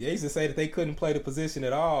 They used to say that they couldn't play the position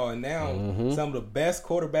at all, and now some of the best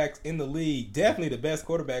quarterbacks in the league, definitely the best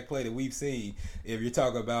quarterback play that we've seen. If you're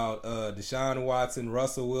talking about Deshaun Watson,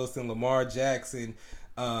 Russell Wilson, Lamar Jackson,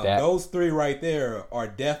 those 3 right there are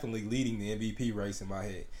definitely leading the MVP race in my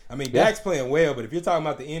head. I mean, Dak's playing well, but if you're talking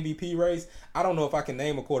about the MVP race, I don't know if I can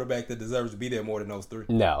name a quarterback that deserves to be there more than those 3.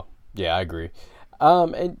 No. Yeah, I agree.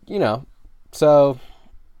 And, you know, so,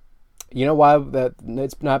 you know why that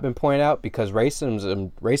it's not been pointed out? Because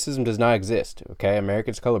racism does not exist, okay?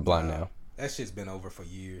 Americans colorblind now. That shit's been over for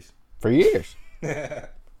years. For years.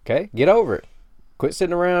 Okay? Get over it. Quit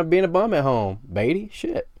sitting around being a bum at home, baby.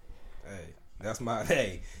 Shit. That's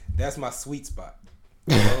my sweet spot.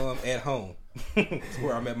 At home. It's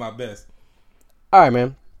where I'm at my best. All right,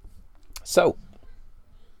 man. So,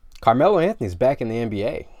 Carmelo Anthony's back in the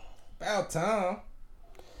NBA. About time.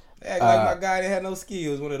 They act like my guy that had no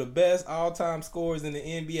skills. One of the best all-time scorers in the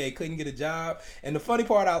NBA. Couldn't get a job. And the funny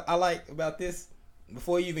part I like about this,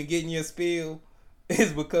 before you even get in your spiel,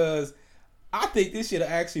 is because I think this should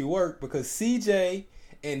have actually worked because CJ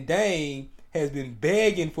and Dame has been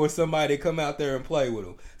begging for somebody to come out there and play with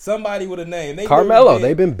him. Somebody with a name. Carmelo,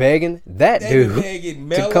 they've been begging that dude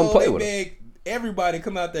to come play with him. Everybody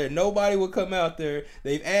come out there. Nobody would come out there.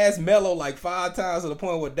 They've asked Melo like 5 times to the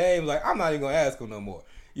point where Dame's like, I'm not even going to ask him no more.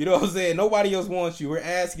 You know what I'm saying? Nobody else wants you. We're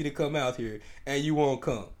asking you to come out here, and you won't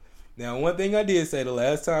come. Now, one thing I did say, the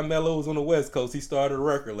last time Melo was on the West Coast, he started a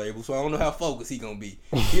record label, so I don't know how focused he going to be.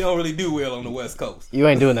 He don't really do well on the West Coast. You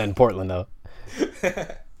ain't doing that in Portland, though.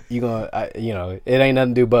 You know, it ain't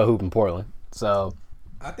nothing to do but hoop in Portland. So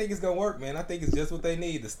I think it's gonna work, man. I think it's just what they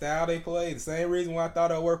need. The style they play, the same reason why I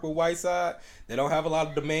thought I'd work with Whiteside. They don't have a lot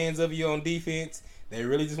of demands of you on defense. They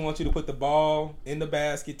really just want you to put the ball in the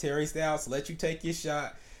basket. Terry Stotts let you take your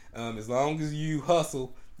shot. As long as you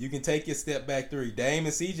hustle, you can take your step back 3. Dame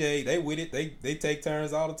and CJ, they with it. They take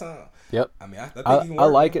turns all the time. Yep. I mean, I think he can work. I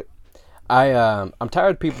like it. I'm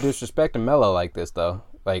tired of people disrespecting Melo like this though.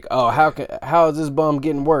 Like, oh, how is this bum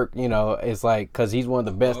getting work? You know, it's like because he's one of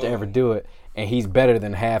the best to ever do it, and he's better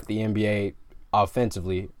than half the NBA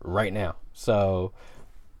offensively right now. So,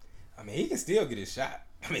 I mean, he can still get his shot.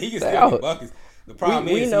 I mean, he can still get buckets. The problem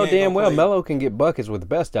is we know damn well Melo can get buckets with the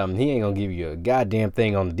best of them. He ain't gonna give you a goddamn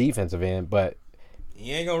thing on the defensive end, but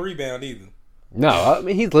he ain't gonna rebound either. No, I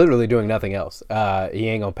mean he's literally doing nothing else. He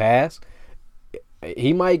ain't gonna pass.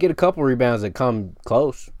 He might get a couple rebounds that come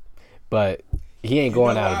close. but he ain't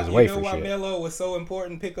going out of his way for You know why shit. Melo was so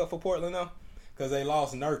important pickup for Portland though? Because they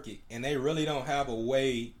lost Nurkic, and they really don't have a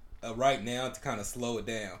way right now to kind of slow it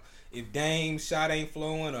down. If Dame's shot ain't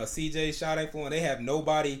flowing or CJ's shot ain't flowing, they have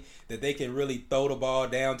nobody that they can really throw the ball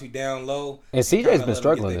down to down low. And CJ's been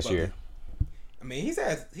struggling this year. I mean,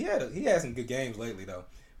 he had some good games lately though.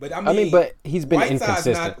 But but he's been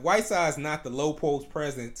inconsistent. Whiteside's not the low post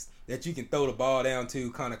presence that you can throw the ball down to,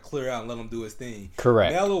 kind of clear out and let him do his thing.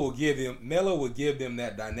 Correct. Melo will give them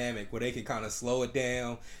that dynamic where they can kind of slow it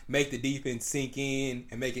down, make the defense sink in,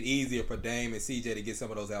 and make it easier for Dame and CJ to get some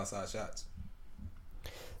of those outside shots.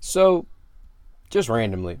 So, just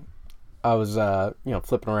randomly, I was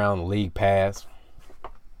flipping around the league pass.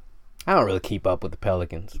 I don't really keep up with the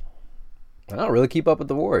Pelicans. I don't really keep up with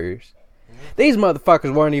the Warriors. These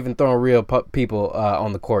motherfuckers weren't even throwing real people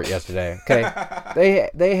on the court yesterday. Okay,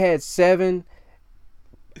 they had 7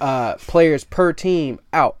 players per team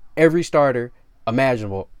out. Every starter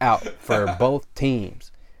imaginable out for both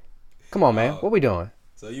teams. Come on, man. What we doing?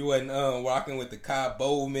 So you wasn't rocking with the Kai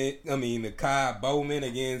Bowman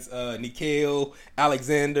against Nickeil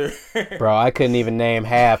Alexander. Bro, I couldn't even name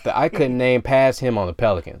I couldn't name past him on the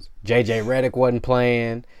Pelicans. JJ Redick wasn't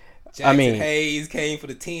playing. Jackson Hayes came for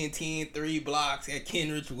the 10-10 3 blocks. Had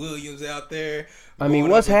Kenrich Williams out there. I mean,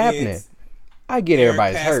 what's happening? I get Eric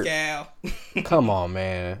everybody's Pascal. hurt. Come on,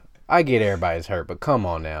 man. I get everybody's hurt, but come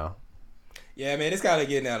on now. Yeah, man, it's kind of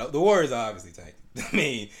getting out. The Warriors are obviously tanking. I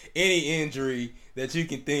mean, any injury that you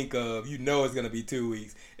can think of, you know it's going to be 2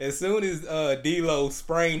 weeks. As soon as D'Lo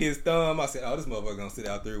sprained his thumb, I said, oh, this motherfucker going to sit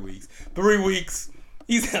out 3 weeks. 3 weeks.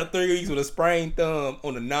 He's out 3 weeks with a sprained thumb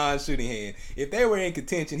on a non-shooting hand. If they were in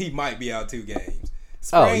contention, he might be out 2 games.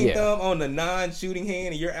 Sprained thumb on the non-shooting hand,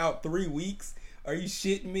 and you're out 3 weeks? Are you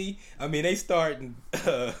shitting me? I mean, they're starting,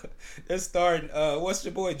 what's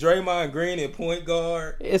your boy, Draymond Green at point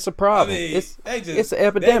guard. It's a problem. I mean, it's an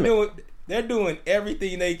epidemic. They're doing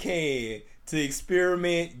everything they can to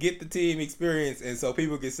experiment, get the team experience, and so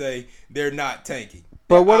people can say they're not tanking.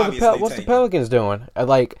 But what's the Pelicans doing?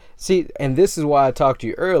 And this is why I talked to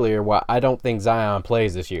you earlier, why I don't think Zion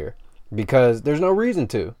plays this year. Because there's no reason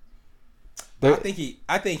to. I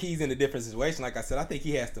think he's in a different situation. Like I said, I think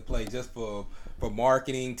he has to play just for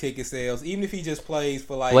marketing, ticket sales. Even if he just plays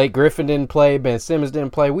for like Blake Griffin didn't play, Ben Simmons didn't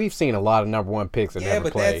play. We've seen a lot of number 1 picks that never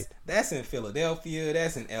played. That's in Philadelphia.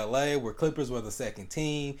 That's in LA, where Clippers were the second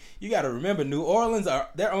team. You got to remember, New Orleans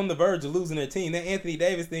they're on the verge of losing their team. That Anthony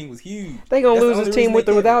Davis thing was huge. They gonna lose his team with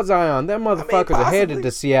or without Zion. Them motherfuckers are headed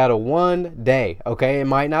to Seattle one day. Okay, it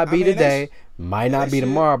might not be today, might not be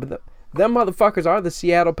tomorrow, but them motherfuckers are the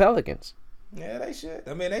Seattle Pelicans. Yeah, they should.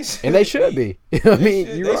 I mean, they should. And they should be. I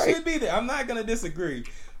mean, you're right. They should be there. I'm not gonna disagree,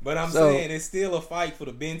 but I'm saying it's still a fight for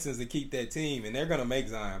the Bensons to keep that team, and they're gonna make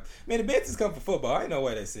Zion. Man, the Bensons come for football. Ain't no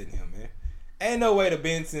way they're sitting him, man. Ain't no way the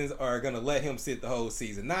Bensons are gonna let him sit the whole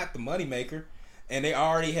season. Not the moneymaker, and they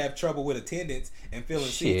already have trouble with attendance and filling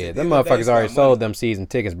seats. Shit, them motherfuckers already sold them season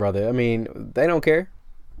tickets, brother. I mean, they don't care.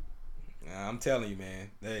 I'm telling you,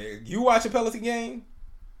 man. You watch a Pelican game?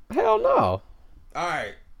 Hell no. All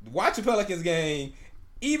right. Watch a Pelicans game,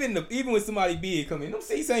 even when somebody big come in, them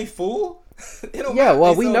seats ain't full. We know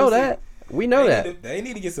that. We know that. They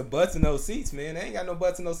need to get some butts in those seats, man. They ain't got no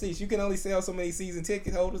butts in those seats. You can only sell so many season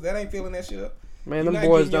ticket holders. That ain't filling that shit up. Man, them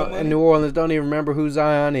boys in New Orleans don't even remember who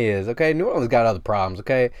Zion is. Okay, New Orleans got other problems.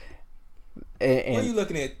 Okay. And what are you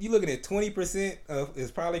looking at? You looking at 20% of is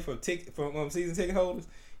probably from season ticket holders.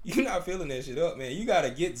 You're not filling that shit up, man. You got to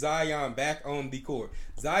get Zion back on the court.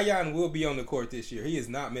 Zion will be on the court this year. He is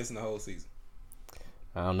not missing the whole season.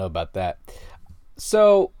 I don't know about that.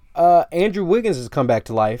 So, Andrew Wiggins has come back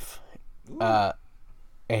to life. And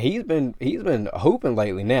he's been hooping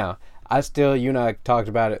lately now. You and I talked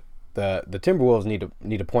about it. The Timberwolves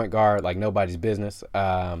need a point guard like nobody's business.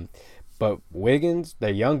 But Wiggins, their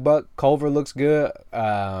young buck, Culver looks good.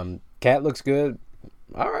 Cat looks good.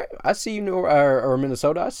 All right, I see you, or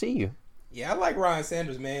Minnesota. I see you. Yeah, I like Ryan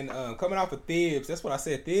Sanders, man. Coming off of Thibs, that's what I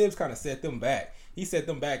said. Thibs kind of set them back. He set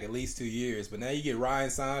them back at least 2 years. But now you get Ryan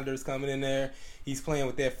Saunders coming in there. He's playing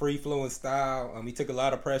with that free-flowing style. He took a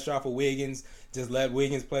lot of pressure off of Wiggins. Just let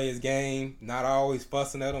Wiggins play his game. Not always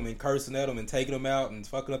fussing at him and cursing at him and taking him out and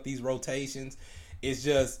fucking up these rotations. It's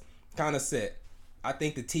just kind of set. I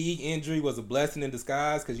think the Teague injury was a blessing in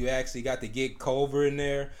disguise because you actually got to get Culver in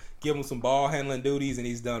there, give him some ball handling duties, and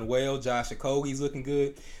he's done well. Josh Okogie's looking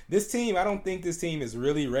good. This team, I don't think this team is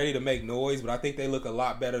really ready to make noise, but I think they look a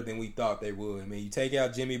lot better than we thought they would. I mean, you take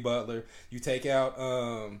out Jimmy Butler, you take out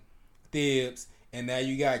Thibs, and now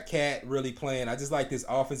you got Cat really playing. I just like this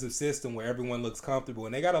offensive system where everyone looks comfortable,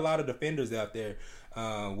 and they got a lot of defenders out there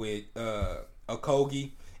with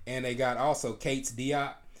Okogie and they got also Kate's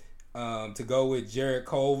Diop to go with Jared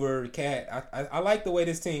Culver, Cat. I like the way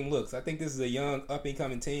this team looks. I think this is a young,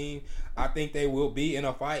 up-and-coming team. I think they will be in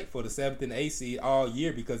a fight for the 7th and 8th seed all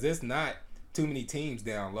year because there's not too many teams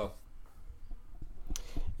down low.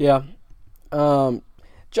 Yeah.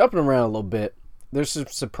 Jumping around a little bit, there's some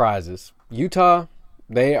surprises. Utah,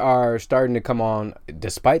 they are starting to come on,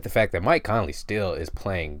 despite the fact that Mike Conley still is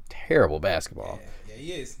playing terrible basketball. Yeah,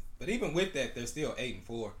 he is. But even with that, they're still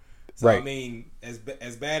 8-4. So right. I mean, as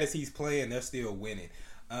bad as he's playing, they're still winning.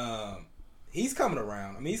 He's coming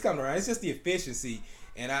around. It's just the efficiency,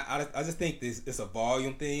 and I just think it's a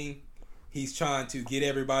volume thing. He's trying to get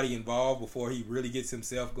everybody involved before he really gets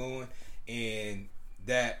himself going, and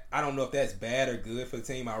that I don't know if that's bad or good for the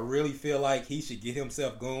team. I really feel like he should get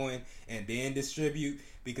himself going and then distribute,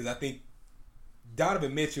 because I think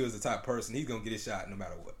Donovan Mitchell is the type of person, he's gonna get his shot no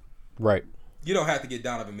matter what. Right. You don't have to get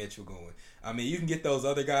Donovan Mitchell going. I mean, you can get those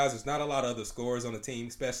other guys. There's not a lot of other scorers on the team,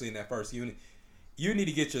 especially in that first unit. You need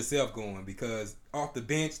to get yourself going, because off the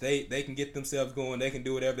bench, they can get themselves going. They can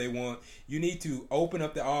do whatever they want. You need to open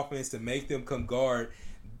up the offense to make them come guard,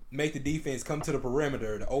 make the defense come to the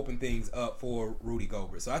perimeter to open things up for Rudy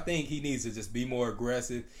Gobert. So I think he needs to just be more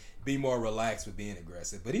aggressive, be more relaxed with being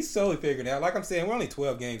aggressive. But he's slowly figuring it out. Like I'm saying, we're only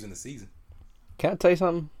 12 games in the season. Can I tell you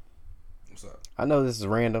something? What's up? I know this is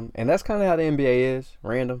random, and that's kind of how the NBA is,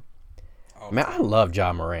 random. Man, I love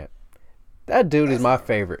Ja Morant. That dude is my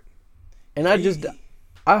favorite. And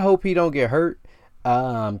I hope he don't get hurt,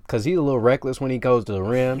 because he's a little reckless when he goes to the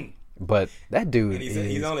rim. But that dude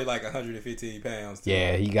he's only like 115 pounds. Too.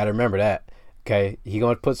 Yeah, you got to remember that. Okay, he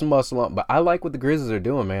going to put some muscle on. But I like what the Grizzlies are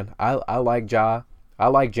doing, man. I like Ja. I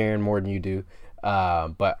like Jaren more than you do.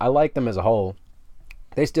 But I like them as a whole.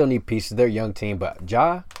 They still need pieces. They're a young team. But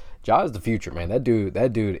Ja is the future, man. That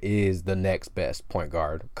dude is the next best point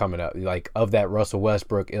guard coming up. Like, of that Russell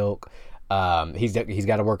Westbrook ilk. He's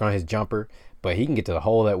got to work on his jumper. But he can get to the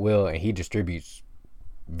hole at will, and he distributes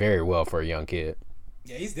very well for a young kid.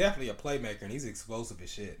 Yeah, he's definitely a playmaker, and he's explosive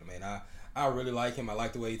as shit. I mean, I really like him. I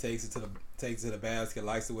like the way he takes it to the basket.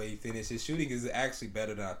 Likes the way he finishes. His shooting is actually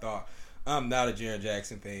better than I thought. I'm not a Jaren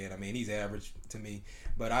Jackson fan. I mean, he's average to me,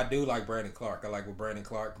 but I do like Brandon Clark. I like what Brandon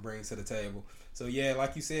Clark brings to the table. So yeah,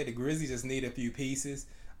 like you said, the Grizzlies just need a few pieces.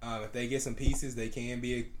 If they get some pieces, they can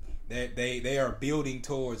be. They are building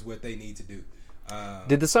towards what they need to do.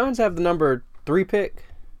 Did the Suns have the number 3 pick?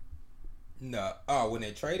 No. Oh, when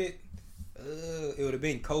they traded. It would have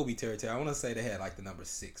been Kobe territory. I want to say they had like the number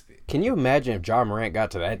 6 pick. Can you imagine if Ja Morant got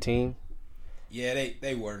to that team? Yeah,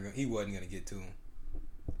 they weren't. He wasn't going to get to him.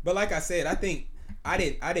 But like I said, I think I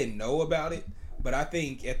didn't know about it. But I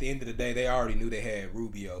think at the end of the day, they already knew they had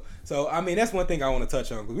Rubio. So I mean, that's one thing I want to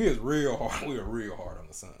touch on, because we were real hard on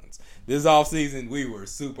the Suns this offseason. We were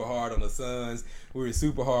super hard on the Suns. We were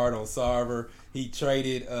super hard on Sarver. He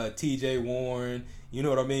traded T.J. Warren. You know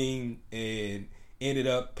what I mean? And ended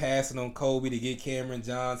up passing on Kobe to get Cameron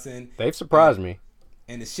Johnson. They've surprised me.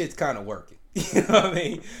 And the shit's kind of working. You know what I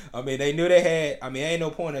mean? I mean, they knew they had. I mean, ain't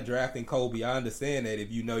no point of drafting Kobe. I understand that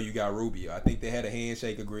if you know you got Rubio. I think they had a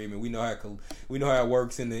handshake agreement. We know how it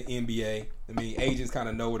works in the NBA. I mean, agents kind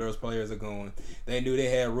of know where those players are going. They knew they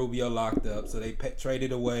had Rubio locked up, so they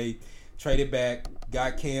traded away, traded back,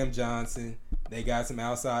 got Cam Johnson. They got some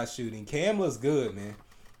outside shooting. Cam looks good, man.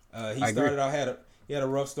 He started out he had a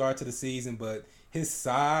rough start to the season, but his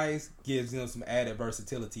size gives him some added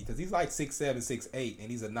versatility, because he's like 6'7", 6'8",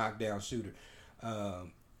 and he's a knockdown shooter.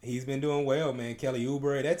 He's been doing well, man. Kelly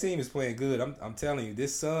Oubre, that team is playing good. I'm telling you,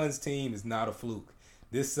 this Suns team is not a fluke.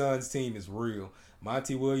 This Suns team is real.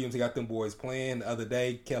 Monty Williams got them boys playing the other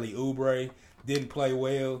day. Kelly Oubre didn't play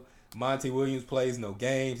well. Monty Williams plays no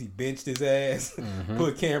games. He benched his ass.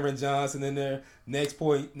 Put Cameron Johnson in there.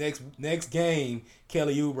 Next game,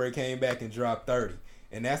 Kelly Oubre came back and dropped 30.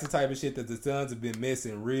 And that's the type of shit that the Suns have been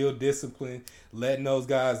missing. Real discipline, letting those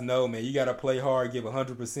guys know, man, you got to play hard, give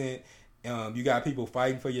 100%. You got people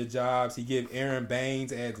fighting for your jobs. He give Aaron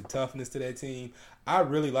Baines, adds a toughness to that team. I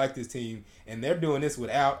really like this team, and they're doing this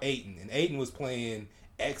without Ayton. And Ayton was playing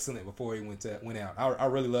excellent before he went out. I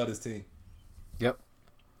really love this team. Yep.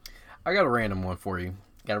 I got a random one for you.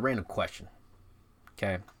 Got a random question.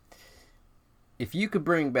 Okay. If you could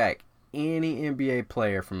bring back any NBA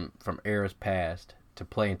player from eras past to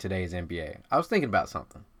play in today's NBA, I was thinking about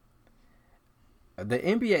something. The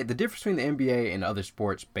NBA, the difference between the NBA and other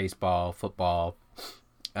sports, baseball, football,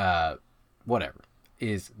 whatever,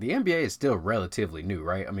 is the NBA is still relatively new,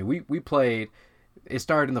 right? I mean, we played, it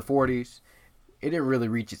started in the 40s. It didn't really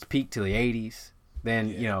reach its peak till the 80s.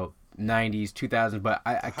 Then, 90s, 2000s, but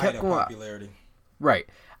I kept going. Popularity. Right.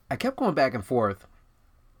 I kept going back and forth.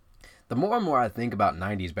 the more and more I think about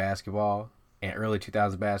 90s basketball and early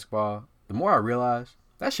 2000s basketball, the more I realize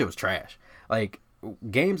that shit was trash. Like,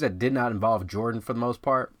 games that did not involve Jordan for the most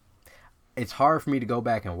part, it's hard for me to go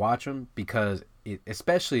back and watch them because,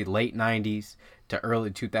 especially late 90s to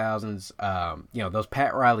early 2000s, those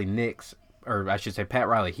Pat Riley Knicks, or I should say Pat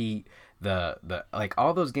Riley Heat, the like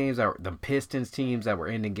all those games that were the Pistons teams that were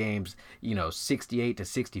ending games,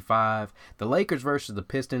 68-65. The Lakers versus the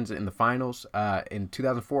Pistons in the finals in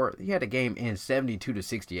 2004, he had a game in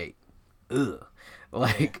 72-68. Ugh.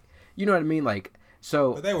 Like, you know what I mean? Like,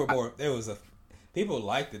 so. But they were more. People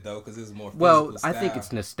liked it though because it was more. Well, style. I think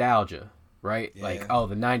it's nostalgia, right? Yeah. Like, oh,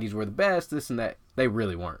 the 90s were the best, this and that. They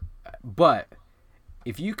really weren't. But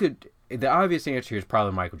if you could, the obvious answer here is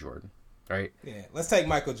probably Michael Jordan, right? Yeah. Let's take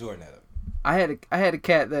Michael Jordan out of it. I had a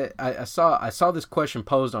cat that I saw this question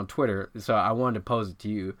posed on Twitter, so I wanted to pose it to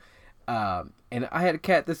you. And I had a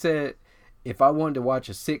cat that said, if I wanted to watch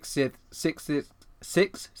a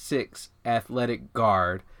 6'6" athletic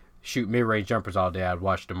guard shoot mid-range jumpers all day, I'd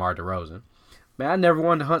watch DeMar DeRozan. Man, I never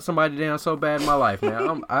wanted to hunt somebody down so bad in my life,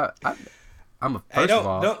 man.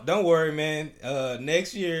 Don't worry, man.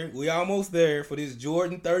 Next year we almost there for this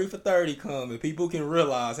Jordan 30 for 30 coming. People can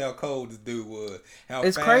realize how cold this dude was.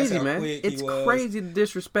 It's crazy, man. It's crazy the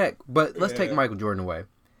disrespect. But let's take Michael Jordan away.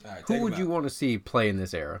 Right, who would you want to see play in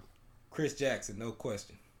this era? Chris Jackson, no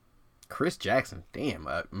question. Chris Jackson, damn.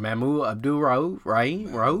 Mahmoud Abdul-Rauf.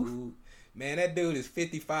 Man, that dude is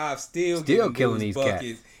 55, still killing these buckets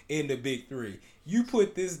cats in the big three. You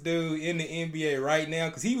put this dude in the NBA right now,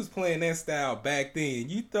 because he was playing that style back then.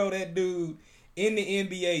 You throw that dude in the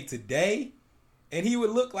NBA today, and he would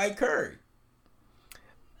look like Curry.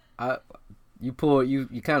 You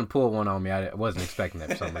kind of pulled one on me. I wasn't expecting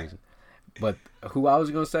that for some reason. But who I was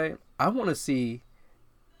going to say, I want to see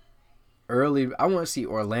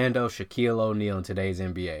Orlando Shaquille O'Neal in today's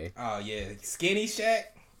NBA. Oh, yeah. Skinny Shaq?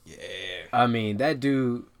 Yeah. I mean, that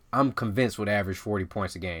dude, I'm convinced would average 40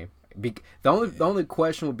 points a game. The only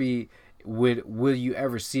question would be, will you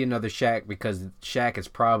ever see another Shaq? Because Shaq is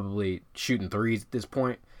probably shooting threes at this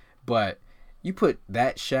point. But you put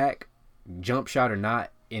that Shaq, jump shot or not,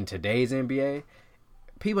 in today's NBA,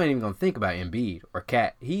 people ain't even gonna think about Embiid or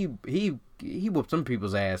Cat. He whooped some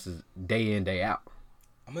people's asses day in, day out.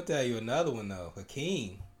 I'm gonna tell you another one though,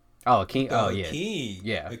 Hakeem. Oh, Hakeem. Oh, yeah. Hakeem.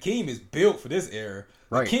 Yeah. Hakeem is built for this era.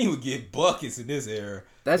 Right. Hakeem would get buckets in this era.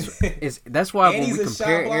 That's why when we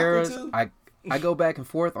compare eras, I go back and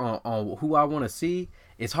forth on who I want to see.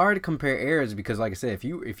 It's hard to compare eras because, like I said,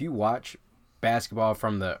 if you watch basketball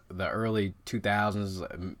from the early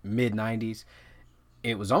 2000s, mid 90s,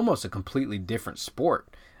 it was almost a completely different sport.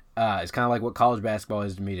 It's kind of like what college basketball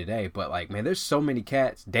is to me today. But like, man, there's so many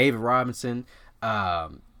cats, David Robinson,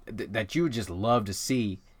 that you would just love to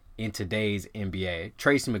see in today's NBA.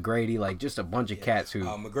 Tracy McGrady, like just a bunch of cats who.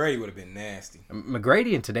 McGrady would have been nasty.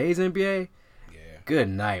 McGrady in today's NBA. Yeah. Good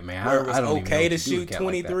night, man. Where it was okay to shoot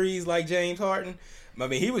 23s like James Harden. I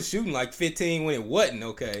mean, he was shooting like 15 when it wasn't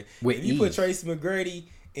okay. If you put Tracy McGrady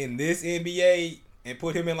in this NBA and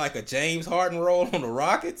put him in like a James Harden role on the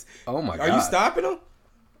Rockets, oh my God, are you stopping him?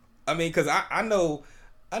 I mean, because I know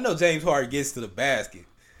James Harden gets to the basket,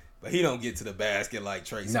 but he don't get to the basket like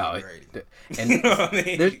Tracy McGrady. And you know what I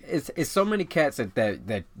mean? It's so many cats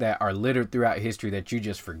that are littered throughout history that you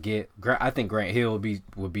just forget. I think Grant Hill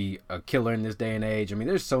would be a killer in this day and age. I mean,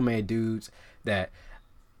 there's so many dudes that,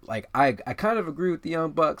 like, I kind of agree with the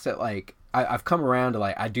Young Bucks that, like, I've come around to,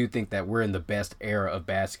 like, I do think that we're in the best era of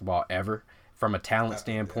basketball ever from a talent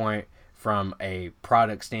standpoint, from a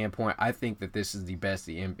product standpoint. I think that this is the best,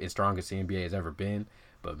 the strongest the NBA has ever been.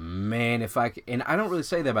 But man, and I don't really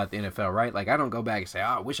say that about the NFL, right? Like, I don't go back and say, oh,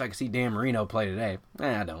 I wish I could see Dan Marino play today.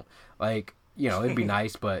 I don't. Like, it'd be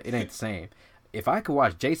nice, but it ain't the same. If I could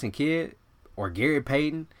watch Jason Kidd or Gary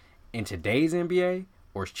Payton in today's NBA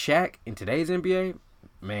or Shaq in today's NBA,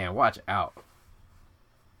 man, watch out.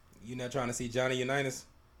 You not trying to see Johnny Unitas?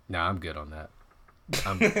 Nah, I'm good on that.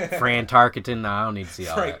 Fran Tarkenton, nah, I don't need to see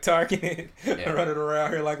all Frank that. Tarkenton running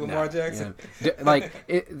around here like Lamar Jackson. Yeah. Like,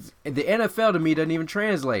 the NFL to me doesn't even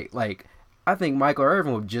translate. Like, I think Michael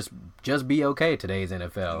Irvin would just be okay today's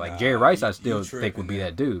NFL. Like, Jerry Rice, I still think would be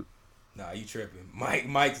that dude. Nah, you tripping.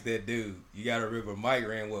 Mike's that dude. You got to remember, Mike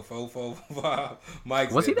ran, 4.45?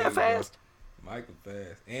 Mike's was he that dude, fast? Bro. Mike was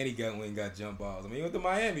fast. And he got jump balls. I mean, he went to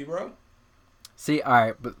Miami, bro. See, all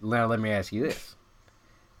right, but now let me ask you this.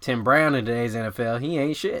 Tim Brown in today's NFL, he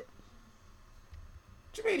ain't shit.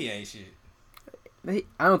 What you mean he ain't shit?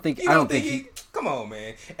 I don't think. Come come on,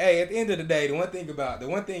 man. Hey, at the end of the day, the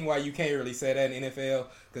one thing why you can't really say that in the NFL,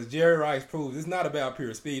 because Jerry Rice proves it's not about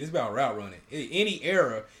pure speed, it's about route running. In any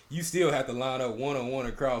era, you still have to line up one-on-one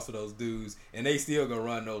across for those dudes, and they still gonna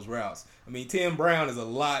run those routes. I mean, Tim Brown is a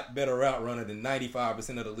lot better route runner than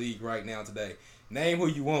 95% of the league right now today. Name who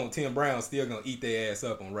you want, Tim Brown's still gonna eat their ass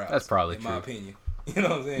up on routes. That's probably in true. my opinion. You know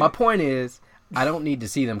what I'm saying? My point is, I don't need to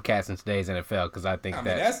see them cats in today's NFL because I think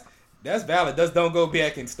that's valid. Just don't go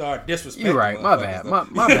back and start disrespecting. You're right. My bad. My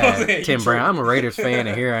bad. Tim Brown. I'm a Raiders fan,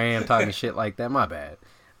 and here I am talking shit like that. My bad.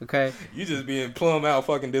 Okay. You just being plumb out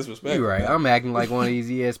fucking disrespectful. You're right. I'm acting like one of these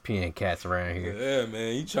ESPN cats around here. Yeah,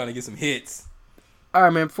 man. You trying to get some hits. All right,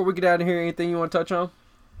 man. Before we get out of here, anything you want to touch on?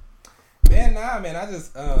 Man, I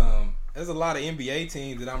just there's a lot of NBA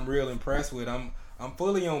teams that I'm real impressed with. I'm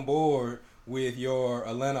fully on board with your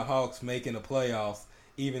Atlanta Hawks making the playoffs,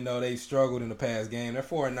 even though they've struggled in the past game. They're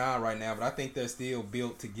 4-9 right now, but I think they're still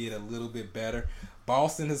built to get a little bit better.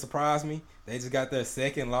 Boston has surprised me. They just got their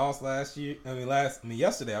second loss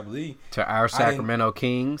yesterday, I believe. To our Sacramento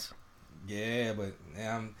Kings. Yeah, but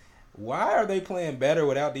why are they playing better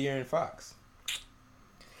without De'Aaron Fox?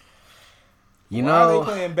 Why are they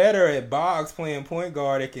playing better at Boggs playing point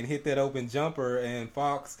guard that can hit that open jumper, and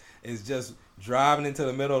Fox is just driving into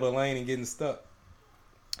the middle of the lane and getting stuck?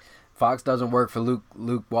 Fox doesn't work for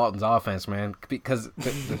Luke Walton's offense, man. Because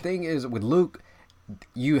the thing is, with Luke,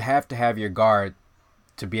 you have to have your guard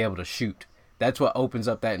to be able to shoot. That's what opens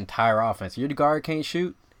up that entire offense. Your guard can't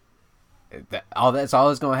shoot, that's all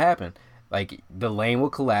that's going to happen. Like, the lane will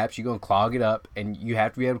collapse, you're going to clog it up, and you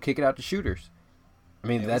have to be able to kick it out to shooters. I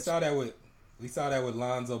mean, we saw that with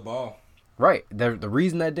Lonzo Ball. Right. The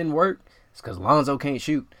reason that didn't work is because Lonzo can't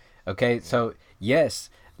shoot. Okay, so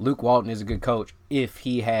yes, Luke Walton is a good coach if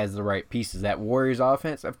he has the right pieces. That Warriors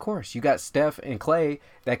offense, of course, you got Steph and Clay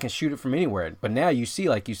that can shoot it from anywhere. But now you see,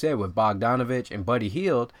 like you said, with Bogdanovich and Buddy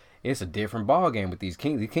Hield, it's a different ball game with these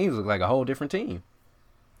Kings. The Kings look like a whole different team.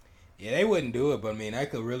 Yeah, they wouldn't do it, but I mean, I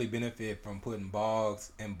could really benefit from putting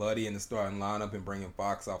Boggs and Buddy in the starting lineup and bringing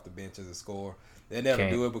Fox off the bench as a scorer. They never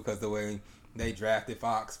do it because the way they drafted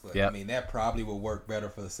Fox, but I mean, that probably will work better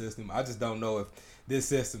for the system. I just don't know if this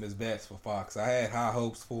system is best for Fox. I had high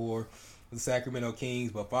hopes for the Sacramento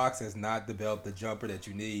Kings, but Fox has not developed the jumper that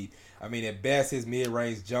you need. I mean, at best, his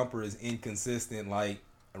mid-range jumper is inconsistent like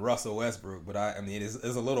Russell Westbrook, but I mean, it's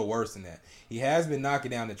a little worse than that. He has been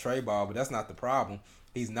knocking down the tray ball, but that's not the problem.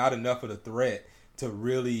 He's not enough of a threat to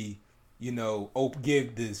really,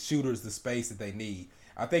 give the shooters the space that they need.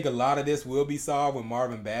 I think a lot of this will be solved when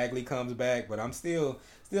Marvin Bagley comes back, but I'm still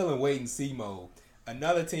in wait-and-see mode.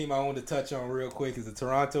 Another team I want to touch on real quick is the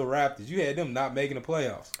Toronto Raptors. You had them not making the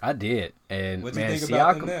playoffs. I did. And what do you think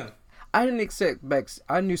about them now? I didn't expect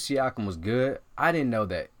I knew Siakam was good. I didn't know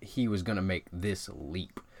that he was going to make this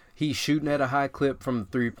leap. He's shooting at a high clip from the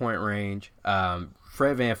three-point range.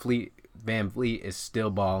 Fred VanVleet is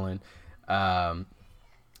still balling.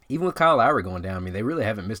 Even with Kyle Lowry going down, I mean, they really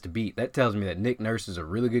haven't missed a beat. That tells me that Nick Nurse is a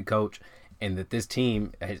really good coach and that this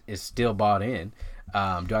team is still bought in. Do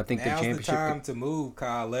I think now's the championship... Now's the time to move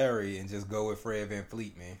Kyle Lowry and just go with Fred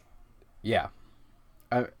VanVleet, man. Yeah.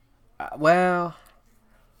 I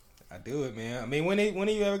do it, man. I mean, when are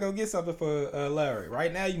you ever going to get something for Lowry?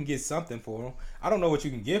 Right now, you can get something for him. I don't know what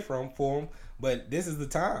you can get for him, but this is the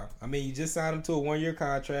time. I mean, you just signed him to a one-year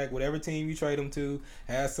contract. Whatever team you trade him to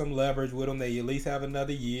has some leverage with him. They at least have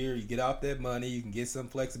another year. You get off that money. You can get some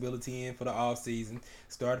flexibility in for the offseason.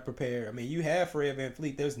 Start to prepare. I mean, you have Fred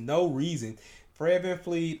VanVleet. There's no reason. Fred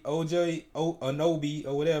VanVleet, OJ, Anunoby,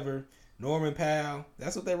 or whatever, Norman Powell,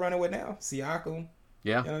 that's what they're running with now. Siakam.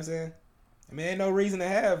 Yeah. You know what I'm saying? I mean, ain't no reason to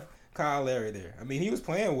have Kyle Lowry there. I mean, he was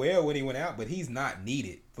playing well when he went out, but he's not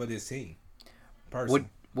needed for this team. Personally.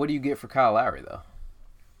 What do you get for Kyle Lowry, though?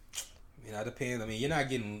 I mean, that depends. I mean, you're not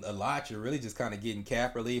getting a lot. You're really just kind of getting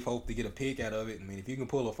cap relief, hope to get a pick out of it. I mean, if you can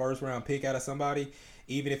pull a first-round pick out of somebody,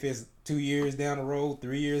 even if it's 2 years down the road,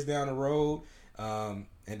 3 years down the road,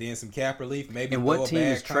 and then some cap relief, maybe. And what team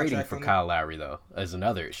is trading for Kyle Lowry, though, is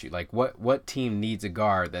another issue. Like, what team needs a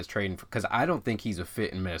guard that's trading for? Because I don't think he's a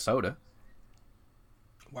fit in Minnesota.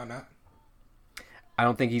 Why not? I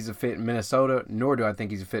don't think he's a fit in Minnesota, nor do I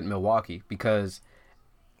think he's a fit in Milwaukee because...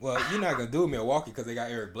 Well, you're not going to do Milwaukee because they got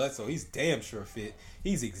Eric Bledsoe. He's damn sure fit.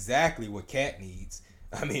 He's exactly what Cat needs.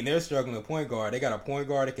 I mean, they're struggling at point guard. They got a point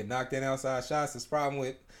guard that can knock down outside shots. The problem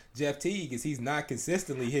with Jeff Teague is he's not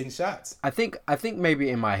consistently hitting shots. I think maybe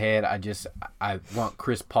in my head I want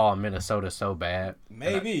Chris Paul in Minnesota so bad.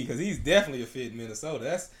 Maybe because he's definitely a fit in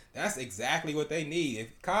Minnesota. That's exactly what they need.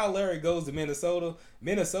 If Kyle Lowry goes to Minnesota,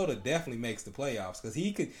 Minnesota definitely makes the playoffs because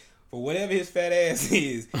he could. for whatever his fat ass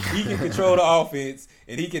is, he can control the offense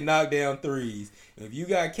and he can knock down threes. And if you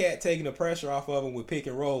got Cat taking the pressure off of him with pick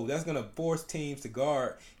and roll, that's going to force teams to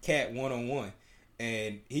guard Cat one-on-one.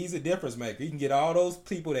 And he's a difference maker. He can get all those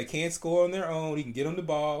people that can't score on their own. He can get them the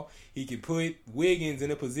ball. He can put Wiggins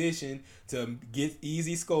in a position to get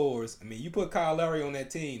easy scores. I mean, you put Kyle Lowry on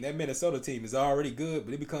that team. That Minnesota team is already good,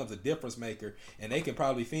 but it becomes a difference maker. And they can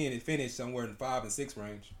probably finish somewhere in 5 and 6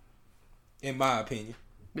 range, in my opinion.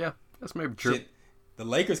 Yeah, that's maybe true. Shit, the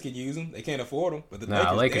Lakers can use them. They can't afford them. But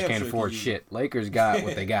the Lakers can't afford shit. Lakers got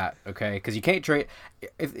what they got, okay? Because you can't trade.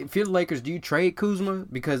 If you're the Lakers, do you trade Kuzma?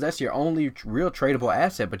 Because that's your only real tradable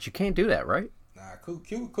asset, but you can't do that, right? Nah,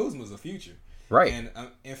 Kuzma's a future. Right. And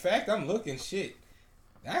in fact, I'm looking shit.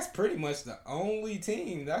 That's pretty much the only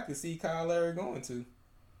team that I could see Kyle Lowry going to.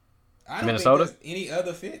 I don't Minnesota? think there's any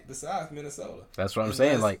other fit besides Minnesota. That's what I'm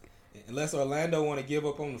saying. Like, unless Orlando want to give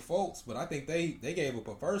up on the Fultz, but I think they gave up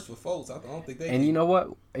a first for Fultz. I don't think they. And you know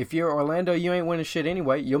what? If you're Orlando, you ain't winning shit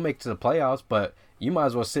anyway. You'll make it to the playoffs, but you might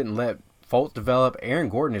as well sit and let Fultz develop. Aaron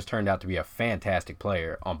Gordon has turned out to be a fantastic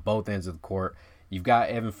player on both ends of the court. You've got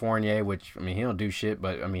Evan Fournier, which, I mean, he don't do shit,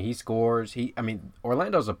 but, I mean, he scores.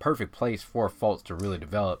 Orlando's a perfect place for Fultz to really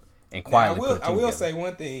develop and quietly put a team I will together. say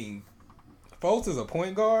one thing. Fultz is a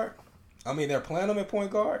point guard. I mean, they're playing him at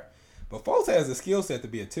point guard, but Fultz has a skill set to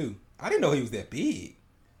be a 2. I didn't know he was that big.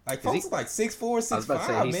 Like, Fultz is like 6'4", 6'5", I was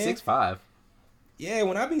about to say, he's 6'5". Yeah,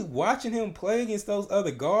 when I be watching him play against those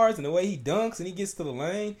other guards and the way he dunks and he gets to the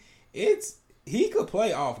lane, he could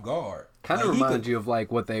play off guard. Kind of reminds you of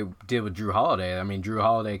like what they did with Drew Holiday. I mean, Drew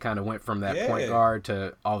Holiday kind of went from that point guard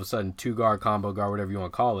to all of a sudden 2-guard, combo guard, whatever you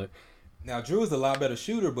want to call it. Now, Drew's a lot better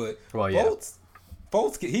shooter, but yeah.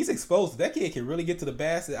 Fultz, he's explosive. That kid can really get to the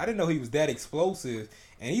basket. I didn't know he was that explosive,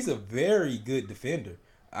 and he's a very good defender.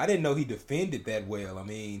 I didn't know he defended that well. I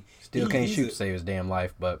mean, still can't shoot to save his damn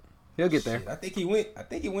life, but he'll get there. Shit, I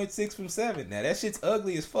think he went 6 from 7. Now that shit's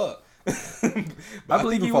ugly as fuck. I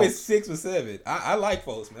believe he went 6 from 7. I like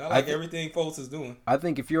Fultz, man. I like everything Fultz is doing. I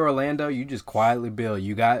think if you're Orlando, you just quietly build.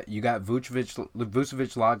 You got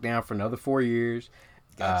Vucevic locked down for another 4 years.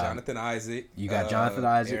 Jonathan Isaac. You got Jonathan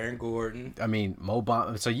Isaac. Aaron Gordon. I mean, Mo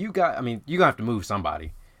Bamba. So you're gonna have to move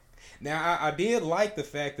somebody. Now, I did like the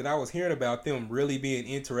fact that I was hearing about them really being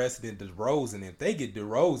interested in DeRozan. If they get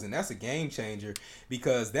DeRozan, that's a game changer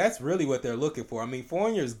because that's really what they're looking for. I mean,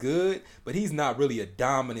 Fournier's good, but he's not really a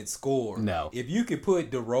dominant scorer. No. If you could put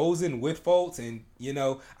DeRozan with Fultz and,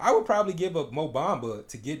 I would probably give up Mo Bamba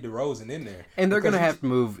to get DeRozan in there. And they're going to have to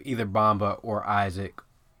move either Bamba or Isaac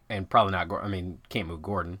and probably not Gordon. I mean, can't move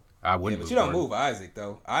Gordon. I wouldn't move Gordon. But you don't move Isaac,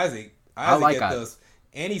 though. Isaac I like Isaac.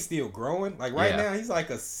 And he's still growing. Like right now, he's like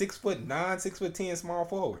a 6'9", 6'10" small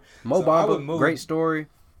forward. Mo Bamba, great story.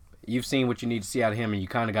 You've seen what you need to see out of him, and you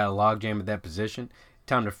kind of got a logjam at that position.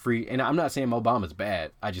 Time to free. And I'm not saying Mo Bamba's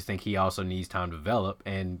bad. I just think he also needs time to develop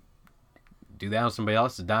and do that on somebody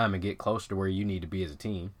else's dime and get closer to where you need to be as a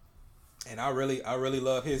team. And I really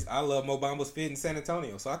love I love Mo Bamba's fit in San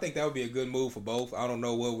Antonio. So I think that would be a good move for both. I don't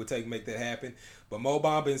know what it would take to make that happen. But Mo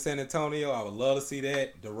Bamba in San Antonio, I would love to see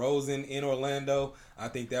that. DeRozan in Orlando, I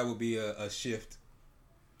think that would be a shift.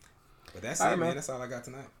 But that's it, man. That's all I got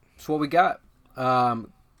tonight. That's what we got.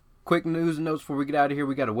 Quick news and notes before we get out of here.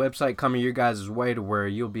 We got a website coming your guys' way to where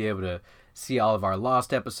you'll be able to see all of our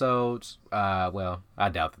lost episodes. Well, I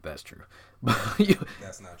doubt that that's true.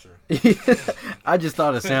 That's not true. I just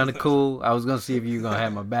thought it sounded cool. I was going to see if you were going to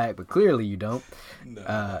have my back, but clearly you don't.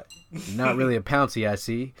 No. Not really a Pouncy, I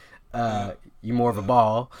see. You more of a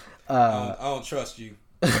ball. I don't trust you.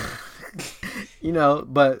 But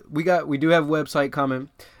we do have a website coming.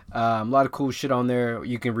 A lot of cool shit on there.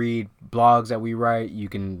 You can read blogs that we write. You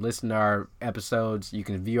can listen to our episodes. You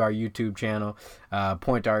can view our YouTube channel.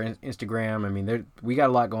 Point to our Instagram. I mean, we got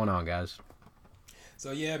a lot going on, guys.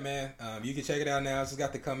 So, yeah, man, you can check it out now. It's just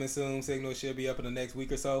got the coming soon. Signal should be up in the next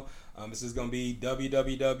week or so. This is going to be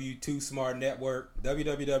www.2smartnetwork,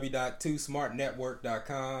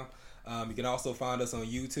 www.2smartnetwork.com. You can also find us on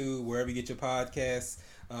YouTube, wherever you get your podcasts,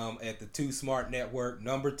 at the 2 Smart Network.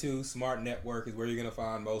 Number 2 Smart Network is where you're going to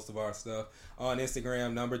find most of our stuff. On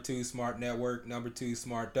Instagram, number 2 Smart Network, number 2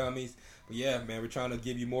 Smart Dummies. But, yeah, man, we're trying to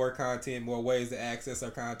give you more content, more ways to access our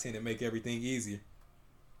content and make everything easier.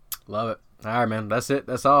 Love it. All right, man. That's it.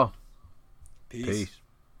 That's all. Peace. Peace.